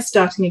 you're almost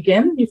starting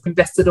again. You've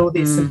invested all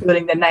this in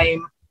building their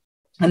name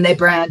and their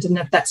brand, and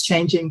if that's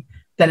changing,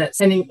 then it's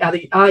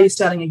are you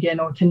starting again,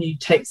 or can you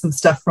take some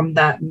stuff from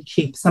that and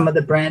keep some of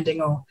the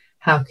branding, or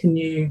how can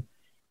you?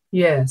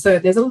 So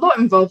there's a lot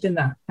involved in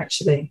that,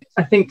 actually.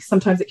 I think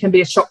sometimes it can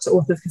be a shock to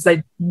authors because they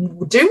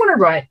do want to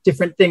write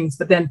different things,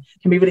 but then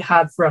it can be really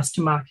hard for us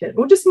to market,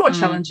 or just more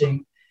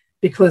challenging,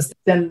 because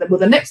then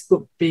the next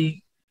book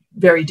be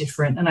very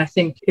different. And I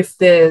think if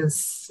there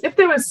was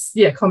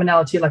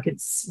commonality, like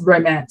it's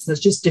romance and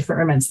it's just different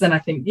romance, then I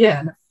think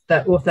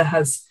that author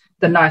has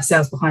the nice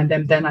sales behind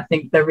them, then I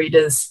think the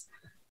readers,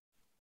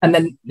 and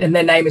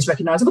their name is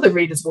recognizable, the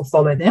readers will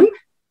follow them.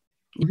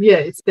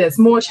 There's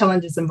more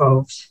challenges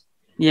involved.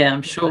 Yeah,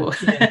 I'm sure.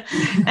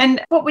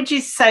 And what would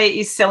you say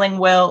is selling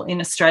well in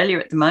Australia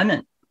at the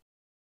moment?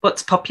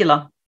 What's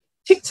popular?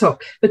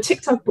 TikTok. The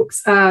TikTok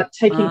books are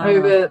taking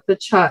over the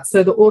charts.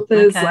 So the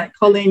authors like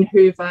Colleen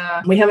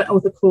Hoover, we have an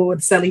author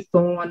called Sally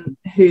Thorne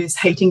who's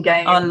Hating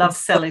Game. I love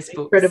Sally's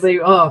books.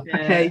 Incredibly. I've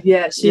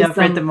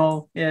read them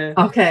all. Yeah.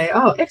 Okay.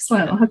 Oh,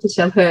 excellent. I'll have to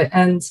tell her.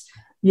 And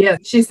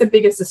she's the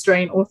biggest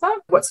Australian author,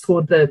 what's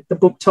called the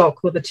Book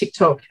Talk or the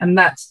TikTok. And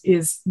that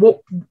is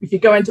if you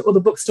go into all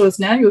the bookstores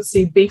now, you'll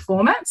see B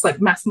formats,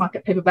 like mass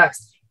market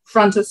paperbacks,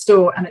 front of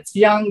store, and it's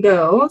young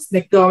girls.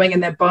 They're going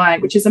and they're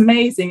buying, which is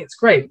amazing. It's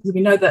great because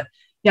we know that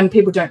young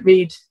people don't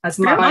read as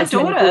much. My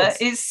daughter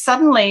is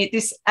suddenly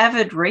this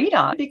avid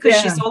reader because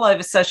she's all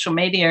over social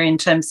media in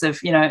terms of,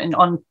 and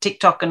on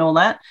TikTok and all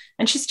that.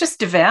 And she's just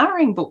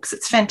devouring books.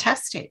 It's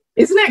fantastic.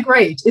 Isn't it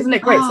great?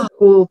 So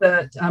all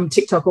the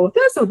TikTok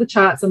authors, all the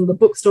charts and the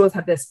bookstores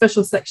have their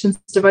special sections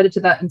devoted to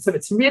that. And so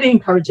it's really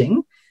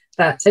encouraging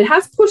that it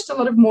has pushed a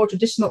lot of more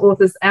traditional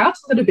authors out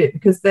a little bit,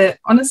 because they're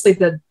honestly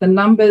the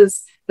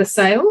numbers, the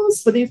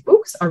sales for these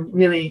books are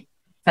really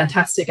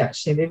fantastic,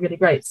 actually. They're really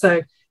great.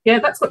 So yeah,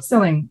 that's what's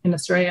selling in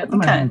Australia at the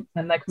moment.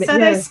 And so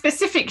there's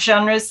specific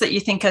genres that you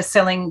think are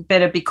selling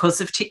better because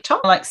of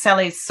TikTok? Like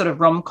Sally's sort of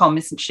rom-com,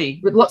 isn't she?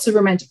 With lots of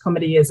romantic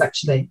comedy is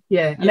actually,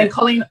 yeah. And then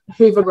Colleen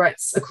Hoover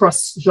writes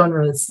across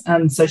genres.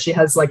 And so she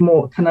has like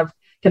more kind of,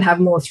 can have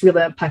more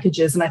thriller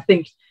packages. And I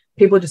think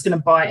people are just going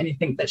to buy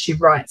anything that she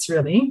writes,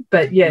 really.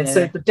 But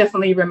so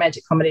definitely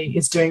romantic comedy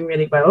is doing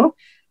really well.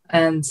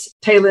 And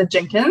Taylor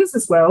Jenkins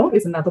as well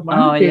is another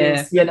one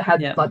who's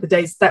had like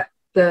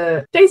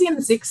the Daisy and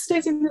the Six.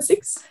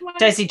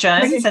 Daisy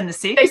Jones and the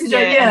Six. Daisy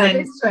Jones, and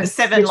then the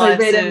Seven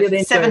Lives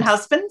of Seven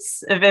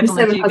Husbands of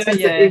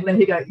Evelyn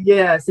Hugo.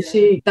 Yeah, so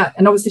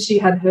and obviously she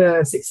had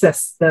her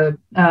success. The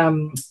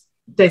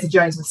Daisy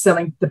Jones was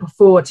selling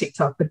before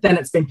TikTok, but then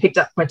it's been picked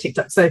up by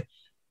TikTok. So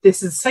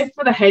this is Safe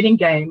for the Hating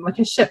Game. Like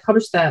Hachette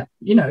published that,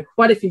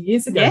 quite a few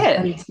years ago.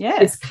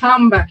 It's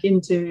come back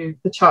into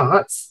the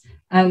charts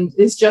and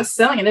is just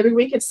selling. And every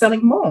week it's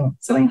selling more,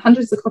 selling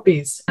hundreds of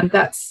copies. And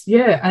that's,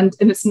 and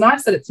it's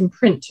nice that it's in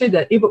print too.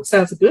 The ebook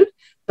sales are good,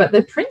 but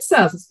the print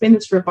sales, it's been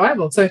this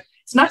revival. So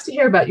it's nice to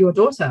hear about your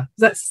daughter.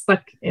 That's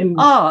like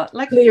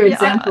clear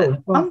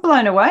example. I'm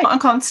blown away. I'm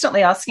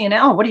constantly asking her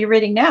now, what are you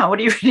reading now? What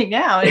are you reading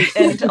now?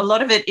 And a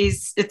lot of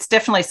it's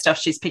definitely stuff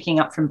she's picking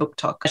up from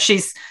BookTok.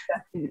 She's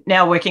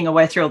now working her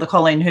way through all the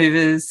Colleen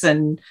Hoovers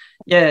and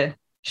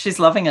she's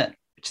loving it,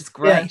 which is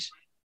great.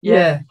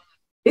 Yeah.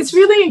 It's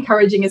really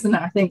encouraging, isn't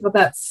it? I think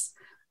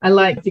I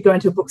like if you go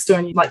into a bookstore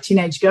and you like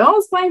teenage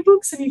girls buying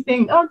books and you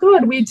think, oh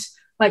God, we'd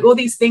like all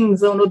these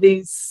things and all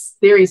these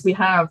theories we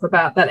have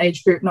about that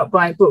age group not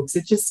buying books.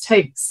 It just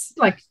takes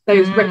like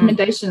those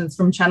recommendations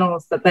from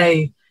channels that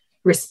they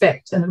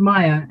respect and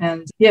admire.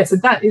 And so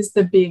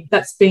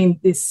that's been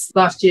this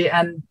last year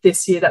and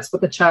this year, that's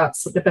what the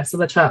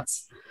bestseller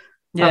charts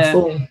are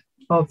full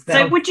of.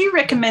 So would you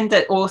recommend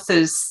that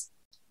authors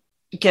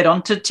get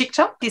onto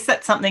TikTok? Is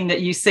that something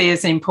that you see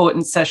as an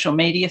important social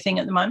media thing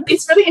at the moment?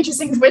 It's really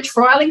interesting because we're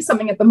trialing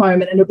something at the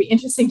moment, and it'll be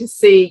interesting to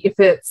see if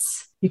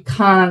you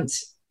can't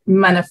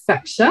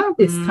manufacture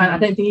this kind. I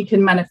don't think you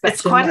can manufacture.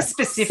 It's quite a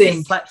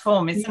specific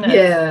platform, isn't it?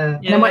 Yeah.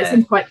 And it might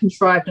seem quite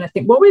contrived. And I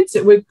think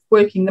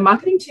the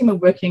marketing team are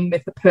working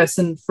with a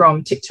person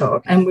from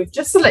TikTok, and we've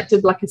just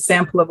selected like a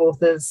sample of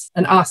authors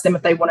and asked them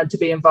if they wanted to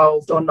be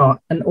involved or not.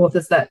 And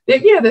authors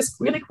there's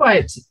really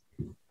quite,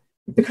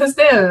 because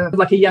they're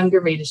like a younger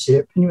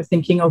readership and you were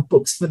thinking of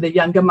books for the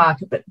younger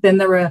market, but then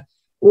there are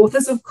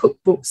authors of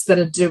cookbooks that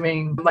are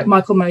doing, like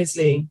Michael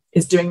Mosley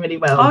is doing really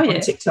well on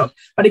TikTok,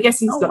 but I guess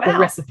he's got the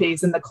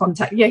recipes and the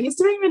contact. Yeah, he's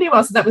doing really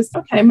well. So that was,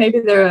 okay,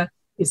 maybe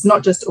it's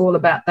not just all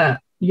about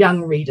that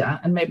young reader,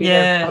 and maybe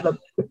there are other.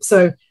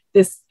 So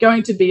there's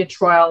going to be a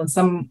trial, and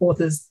some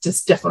authors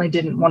just definitely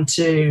didn't want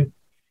to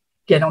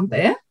get on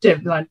there,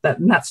 like that,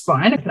 and that's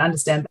fine. I can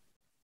understand that.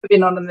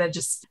 Been on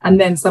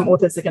and then some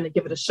authors are going to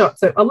give it a shot.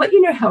 So I'll let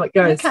you know how it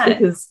goes,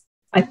 because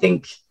I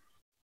think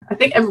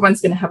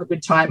everyone's going to have a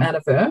good time out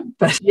of her.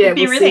 But it'd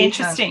be really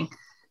interesting.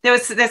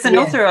 There's an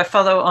author I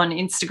follow on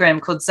Instagram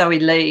called Zoe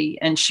Lee,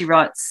 and she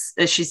writes.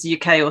 She's a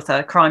UK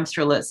author, crime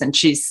thrillers, and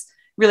she's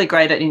really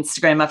great at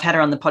Instagram. I've had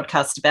her on the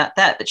podcast about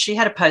that. But she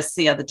had a post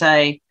the other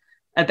day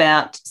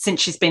about, since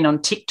she's been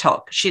on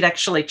TikTok, she'd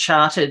actually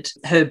charted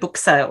her book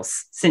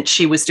sales since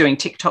she was doing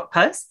TikTok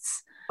posts.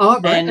 Oh,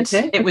 right. And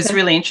it was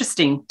really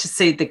interesting to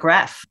see the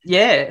graph.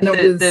 Yeah,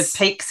 the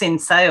peaks in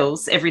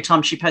sales every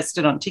time she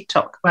posted on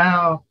TikTok.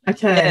 Wow.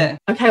 Okay. Yeah.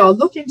 Okay, I'll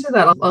look into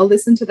that. I'll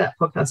listen to that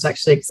podcast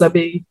actually, because I'll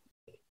be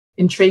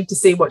intrigued to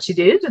see what she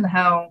did and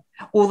how.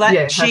 Well,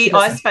 I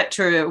spoke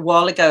to her a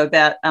while ago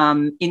about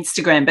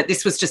Instagram, but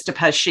this was just a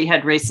post she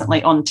had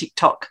recently on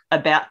TikTok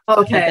about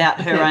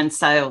her own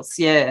sales.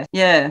 Yeah.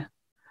 Yeah,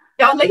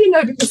 I'll let you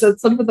know,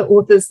 because some of the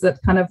authors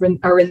that kind of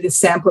are in this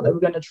sample that we're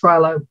going to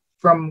trial are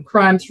from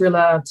crime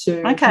thriller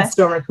to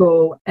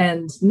historical,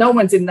 and no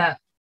one's in that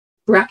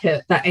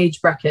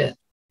age bracket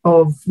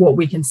of what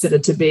we consider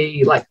to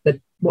be like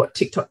what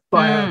TikTok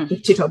bio, the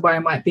TikTok bio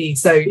might be.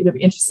 So it'll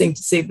be interesting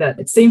to see that.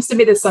 It seems to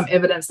me there's some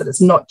evidence that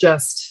it's not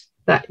just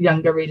that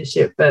younger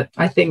readership, but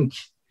I think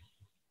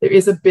there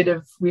is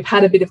we've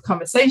had a bit of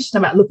conversation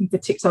about looking for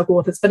TikTok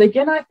authors. But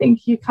again, I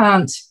think you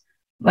can't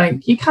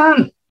thrive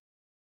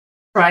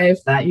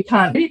that. You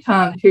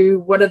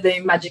can't, what are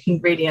the magic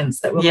ingredients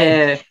that will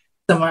make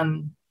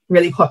someone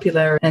really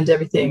popular and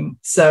everything?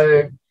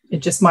 So it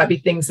just might be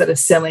things that are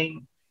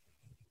selling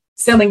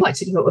like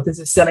TikTok authors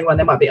are selling one.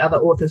 There might be other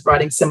authors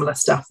writing similar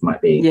stuff,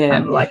 might be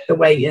like the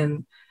way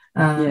in.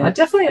 I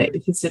definitely,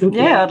 because it'll be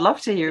I'd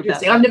love to hear about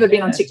that. I've never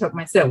been on TikTok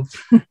myself.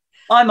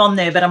 I'm on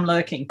there, but I'm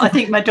lurking. I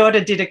think my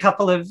daughter did a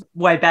couple of,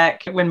 way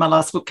back when my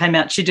last book came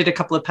out, she did a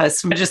couple of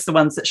posts, just the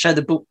ones that show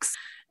the books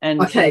and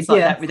things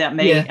like that, without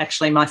me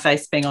actually my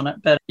face being on it.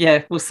 But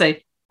we'll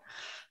see.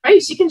 Right,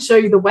 she can show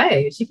you the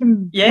way. She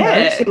can,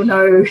 she'll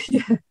know.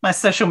 My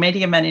social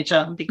media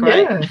manager would be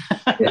great.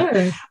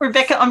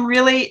 Rebecca,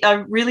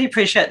 I really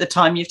appreciate the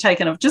time you've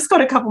taken. I've just got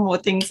a couple more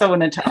things I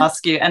wanted to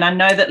ask you, and I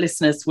know that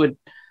listeners would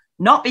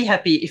not be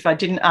happy if I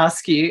didn't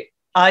ask you,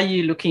 are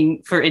you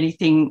looking for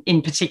anything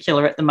in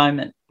particular at the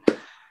moment?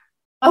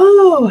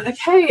 Oh,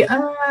 okay.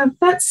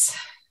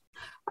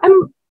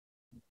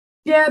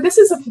 Yeah, this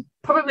is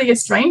probably a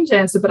strange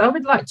answer, but I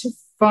would like to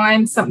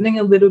find something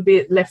a little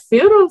bit left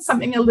field or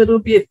something a little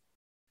bit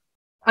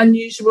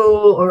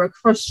unusual or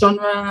across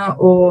genre.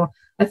 Or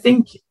I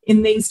think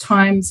in these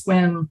times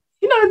when,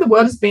 the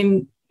world has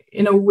been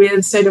in a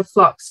weird state of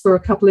flux for a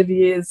couple of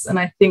years, and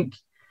I think,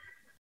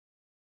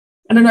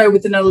 I don't know,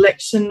 with an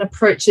election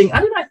approaching,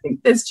 I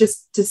think there's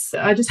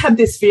I just have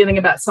this feeling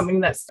about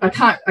something I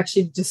can't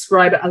actually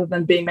describe it other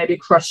than being maybe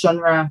cross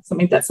genre,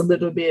 something that's a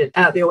little bit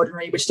out of the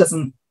ordinary, which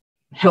doesn't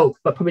help,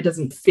 but probably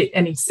doesn't fit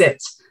any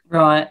set.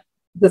 Right.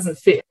 Doesn't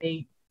fit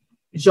any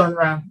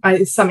genre.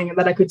 It's something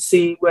that I could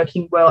see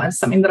working well and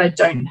something that I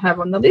don't have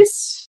on the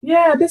list.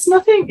 Yeah, there's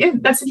nothing.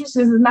 That's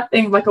interesting. There's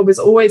nothing. Like, I was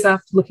always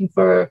after looking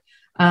for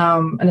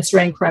an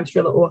Australian crime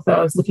thriller author.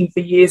 I was looking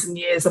for years and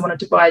years. I wanted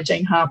to buy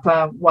Jane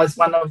Harper, was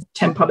one of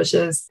 10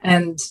 publishers.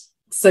 And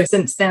so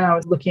since then I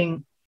was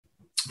looking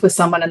for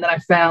someone, and then I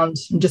found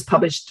and just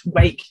published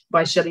Wake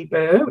by Shelley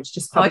Burr, which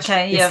just published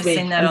this I've week.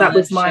 seen that. And that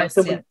was my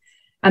shelves, yeah.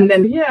 And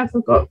then I've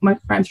got my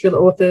crime thriller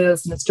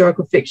authors and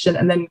historical fiction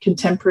and then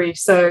contemporary.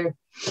 So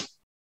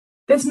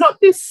there's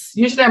not this,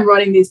 usually I'm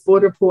writing these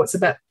board reports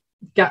about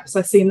gaps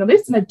I see in the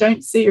list, and I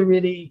don't see a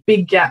really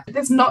big gap.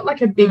 There's not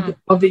like a big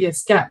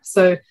obvious gap.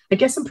 So I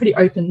guess I'm pretty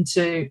open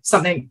to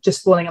something,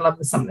 just falling in love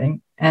with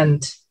something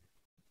and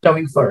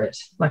going for it.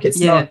 Like, it's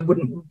not, I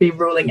wouldn't be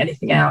ruling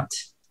anything out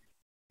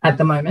at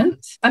the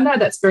moment. I know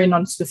that's very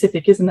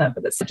non-specific, isn't it?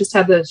 But that's just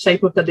how the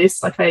shape of the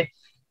list. Like,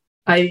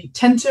 I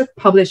tend to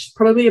publish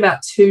probably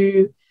about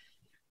 2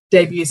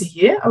 debuts a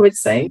year, I would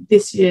say.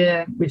 This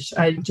year, which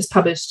I just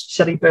published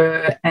Shelley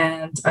Burr,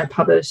 and I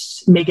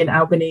published Megan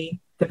Albany,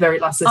 the very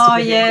last list. Oh,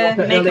 yeah.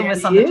 Megan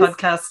was on the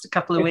podcast a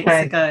couple of weeks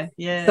ago.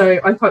 Yeah. So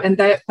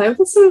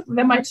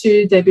they're my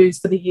 2 debuts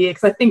for the year,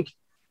 because I think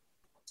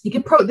you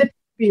could probably, there'd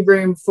be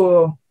room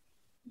for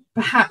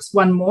perhaps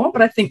one more,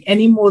 but I think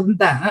any more than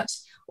that,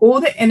 all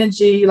the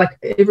energy, like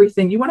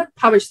everything, you want to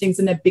publish things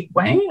in a big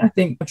way. I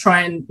think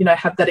try and,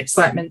 have that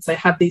excitement. So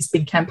have these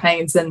big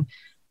campaigns, and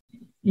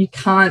you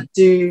can't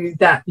do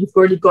that. You've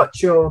already got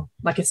your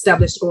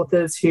established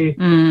authors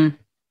who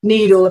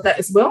need all of that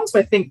as well. So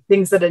I think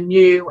things that are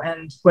new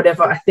and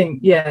whatever, I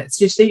think,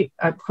 it's usually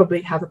I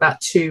probably have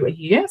about 2 a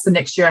year. So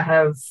next year I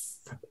have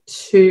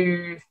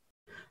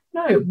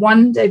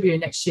 1 debut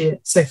next year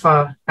so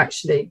far,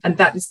 actually. And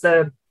that is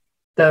the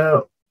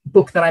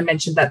book that I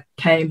mentioned that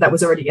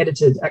was already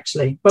edited,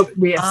 actually. But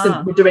we're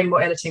doing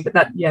more editing. But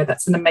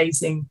that's an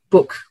amazing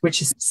book,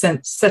 which is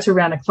set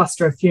around a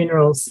cluster of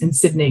funerals in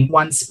Sydney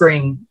one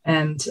spring.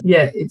 And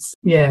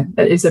that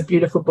is a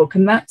beautiful book.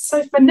 And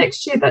so for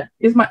next year, that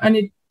is my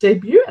only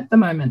debut at the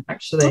moment,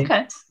 actually.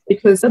 Okay.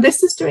 Because the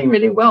list is doing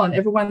really well and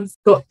everyone's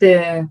got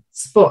their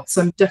spots.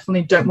 So I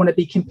definitely don't want to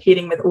be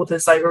competing with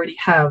authors I already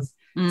have.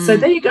 So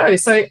there you go.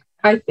 So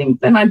I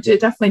think then I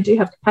definitely do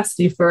have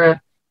capacity for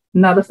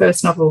another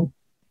first novel.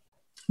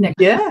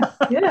 Yeah.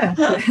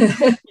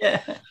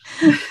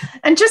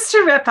 And just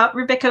to wrap up,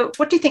 Rebecca,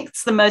 what do you think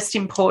is the most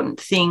important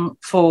thing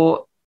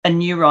for a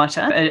new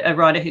writer, a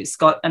writer who's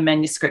got a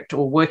manuscript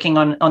or working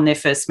on their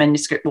first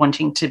manuscript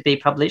wanting to be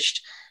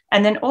published,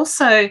 and then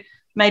also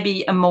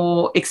maybe a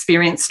more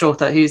experienced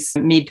author who's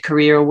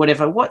mid-career or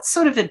whatever? What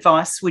sort of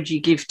advice would you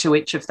give to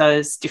each of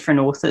those different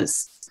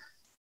authors?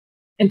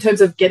 In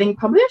terms of getting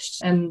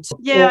published?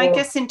 I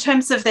guess in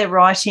terms of their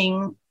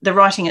writing, the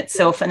writing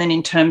itself, and then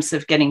in terms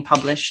of getting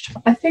published.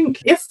 I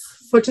think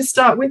to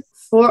start with,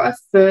 for a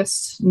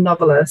first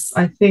novelist,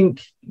 I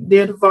think the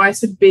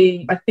advice would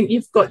be, I think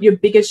you've got your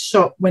biggest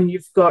shot when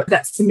you've got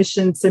that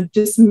submission. So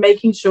just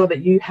making sure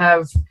that you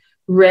have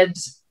read,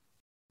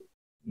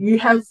 you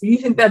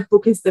think that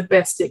book is the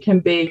best it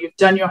can be. You've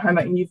done your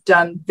homework and you've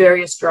done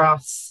various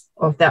drafts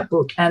of that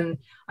book. And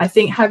I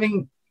think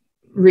having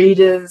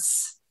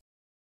readers,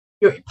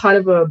 you're part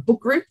of a book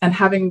group, and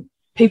having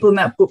people in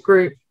that book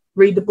group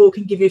read the book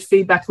and give you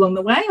feedback along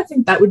the way, I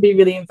think that would be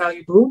really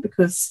invaluable,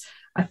 because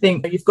I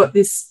think you've got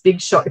this big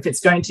shot if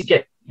it's going to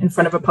get in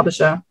front of a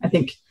publisher. I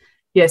think,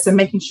 so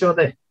making sure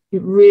that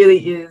it really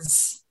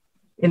is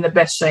in the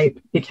best shape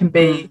it can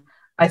be.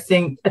 I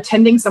think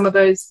attending some of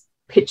those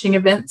pitching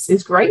events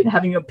is great, and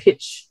having your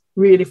pitch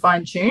really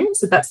fine-tuned.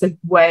 So that's a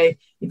way,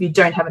 if you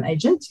don't have an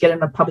agent, to get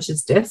on a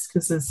publisher's desk,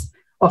 because there's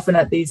often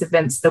at these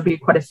events there'll be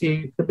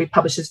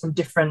publishers from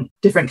different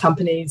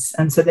companies,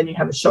 and so then you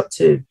have a shot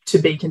to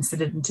be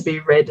considered and to be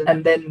read.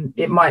 And then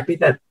it might be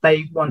that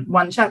they want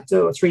 1 chapter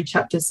or 3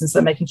 chapters, and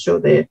so making sure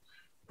they're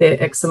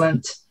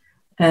excellent,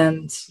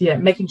 and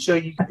making sure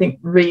you, I think,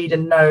 read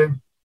and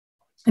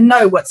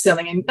know what's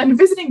selling, and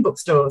visiting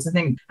bookstores, I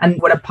think, and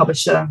what a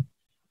publisher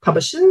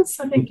publishes,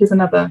 I think, is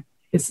another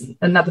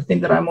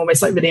thing that I'm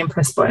always really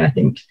impressed by, I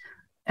think.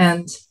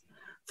 And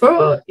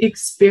for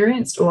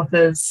experienced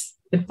authors,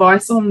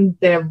 advice on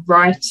their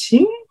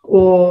writing,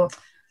 or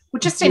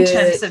just in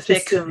terms of their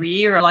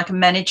career, or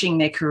managing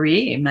their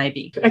career,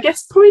 maybe? I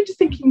guess probably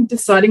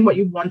deciding what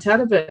you want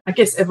out of it. I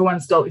guess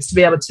everyone's goal is to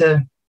be able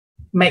to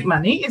make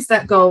money? Is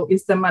that goal,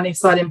 is the money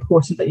side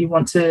important, that you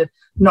want to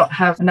not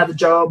have another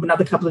job,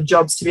 another couple of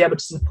jobs to be able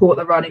to support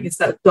the writing? Is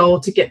that goal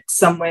to get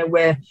somewhere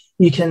where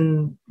you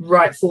can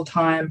write full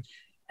time?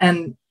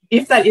 And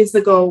if that is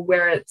the goal,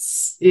 where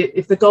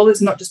if the goal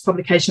is not just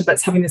publication, but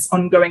it's having this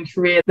ongoing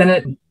career, then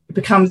it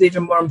becomes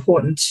even more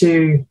important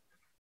to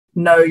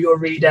know your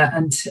reader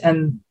and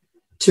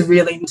to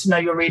really know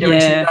your reader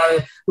and to know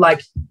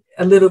like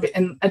a little bit,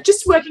 and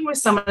just working with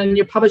someone, and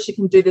your publisher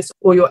can do this,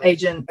 or your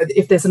agent,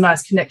 if there's a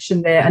nice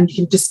connection there, and you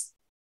can just,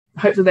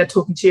 hopefully they're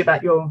talking to you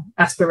about your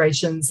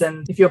aspirations,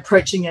 and if you're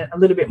approaching it a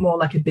little bit more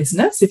like a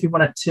business, if you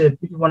want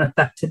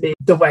that to be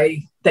the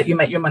way that you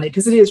make your money,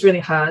 because it is really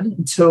hard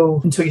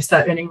until you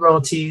start earning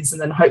royalties,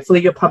 and then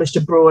hopefully you're published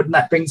abroad and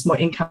that brings more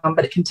income,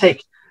 but it can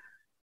take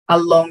a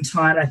long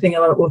time. I think a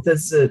lot of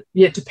authors,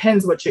 it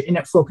depends what you're in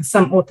it for, because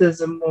some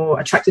authors are more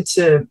attracted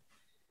to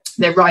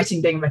their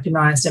writing being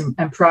recognised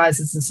and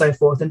prizes and so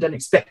forth, and don't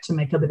expect to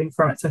make a living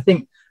from it. So I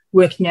think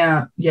working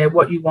out,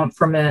 what you want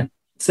from it,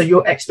 so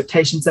your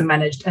expectations are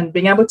managed, and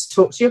being able to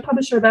talk to your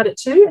publisher about it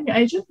too, and your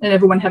agent, and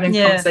everyone having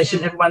a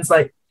conversation. Everyone's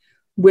like,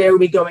 where are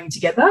we going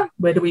together?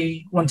 Where do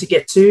we want to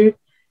get to?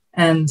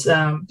 And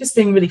just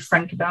being really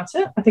frank about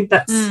it. I think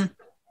that's,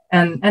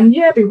 and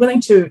be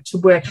willing to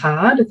work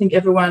hard. I think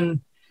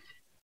everyone,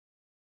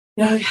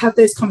 have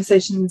those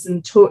conversations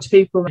and talk to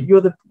people.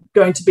 You're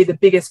going to be the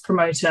biggest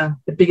promoter,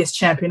 the biggest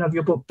champion of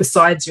your book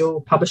besides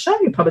your publisher.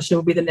 Your publisher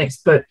will be the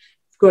next, but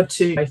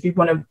if you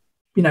want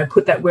to,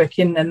 put that work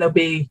in, then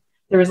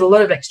there is a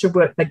lot of extra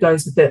work that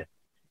goes with it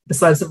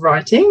besides the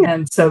writing.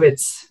 And so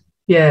it's,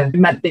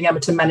 being able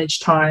to manage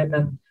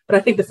time. But I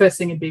think the first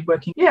thing would be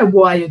working,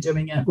 why you're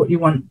doing it, what you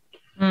want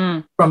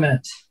from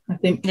it. I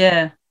think.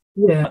 Yeah.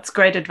 That's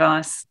great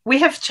advice. We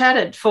have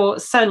chatted for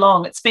so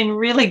long. It's been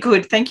really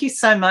good. Thank you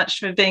so much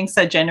for being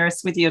so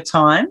generous with your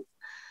time.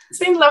 It's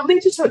been lovely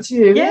to talk to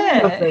you.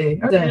 Yeah,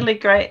 lovely. Really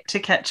great to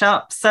catch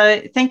up.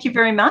 So thank you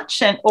very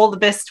much, and all the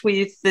best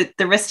with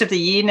the rest of the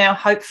year. Now,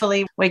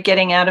 hopefully we're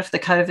getting out of the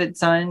COVID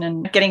zone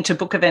and getting to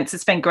book events.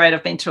 It's been great.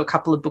 I've been to a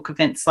couple of book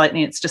events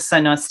lately. It's just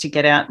so nice to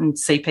get out and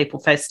see people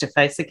face to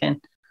face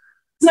again.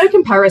 There's no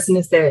comparison,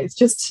 is there? It's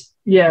just,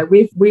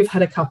 we've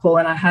had a couple,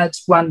 and I had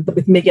one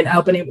with Megan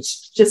Albany,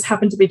 which just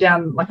happened to be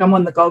down, like I'm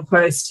on the Gold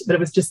Coast, but it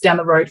was just down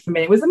the road for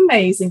me. It was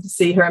amazing to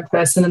see her in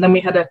person. And then we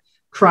had a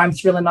crime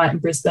thriller night in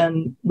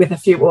Brisbane with a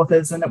few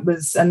authors, and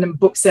then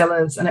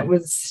booksellers, and it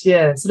was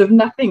sort of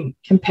nothing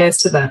compares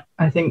to that.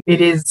 I think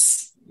it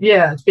is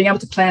being able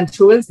to plan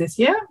tours this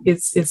year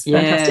is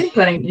fantastic.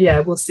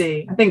 We'll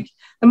see. I think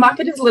the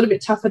market is a little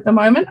bit tough at the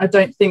moment. I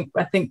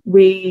think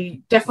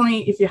we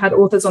definitely, if you had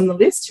authors on the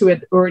list who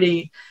had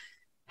already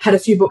had a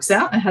few books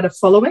out and had a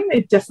following,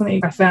 I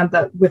found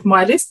that with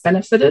my list,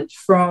 benefited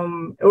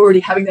from already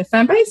having their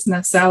fan base, and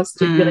their sales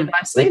did really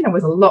nicely. And it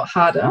was a lot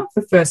harder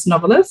for first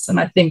novelists. And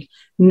I think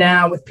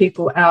now with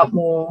people out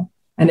more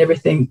and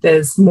everything,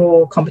 there's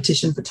more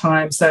competition for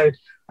time. So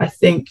I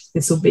think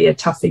this will be a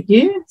tougher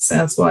year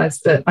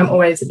sales-wise, but I'm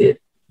always a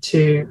bit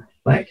too,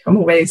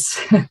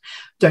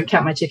 don't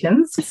count my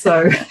chickens.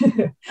 So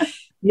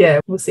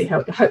we'll see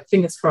how,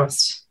 fingers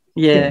crossed.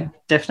 Yeah,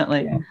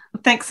 definitely. Yeah.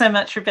 Well, thanks so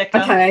much,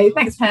 Rebecca. Okay,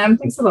 thanks, Pam.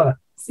 Thanks a lot.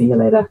 See you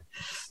later.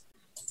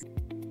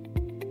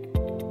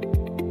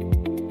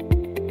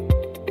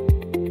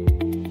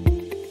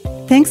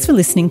 Thanks for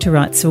listening to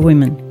Rights for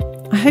Women.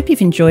 I hope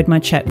you've enjoyed my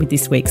chat with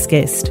this week's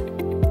guest.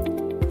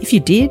 If you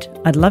did,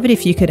 I'd love it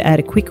if you could add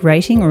a quick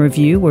rating or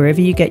review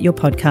wherever you get your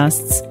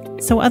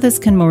podcasts, so others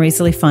can more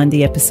easily find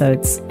the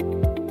episodes.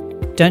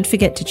 Don't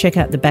forget to check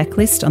out the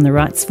backlist on the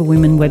Rights for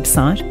Women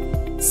website.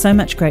 So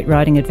much great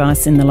writing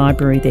advice in the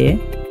library there.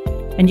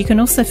 And you can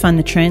also find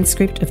the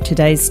transcript of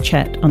today's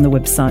chat on the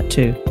website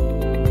too.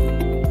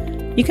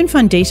 You can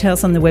find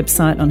details on the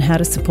website on how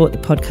to support the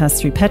podcast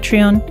through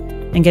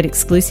Patreon and get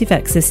exclusive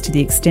access to the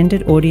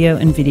extended audio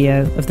and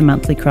video of the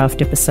monthly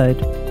craft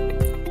episode.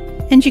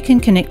 And you can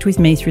connect with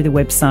me through the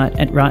website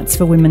at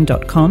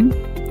rightsforwomen.com,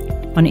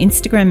 on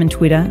Instagram and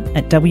Twitter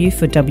at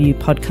W4W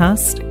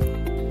Podcast,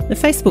 the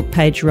Facebook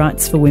page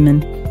Rights for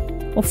Women,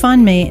 or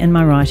find me and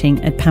my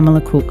writing at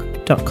pamelacook.com.au.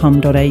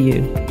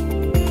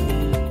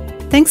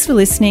 Thanks for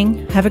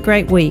listening, have a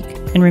great week,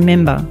 and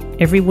remember,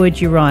 every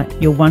word you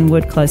write, you're one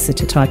word closer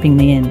to typing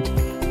the end.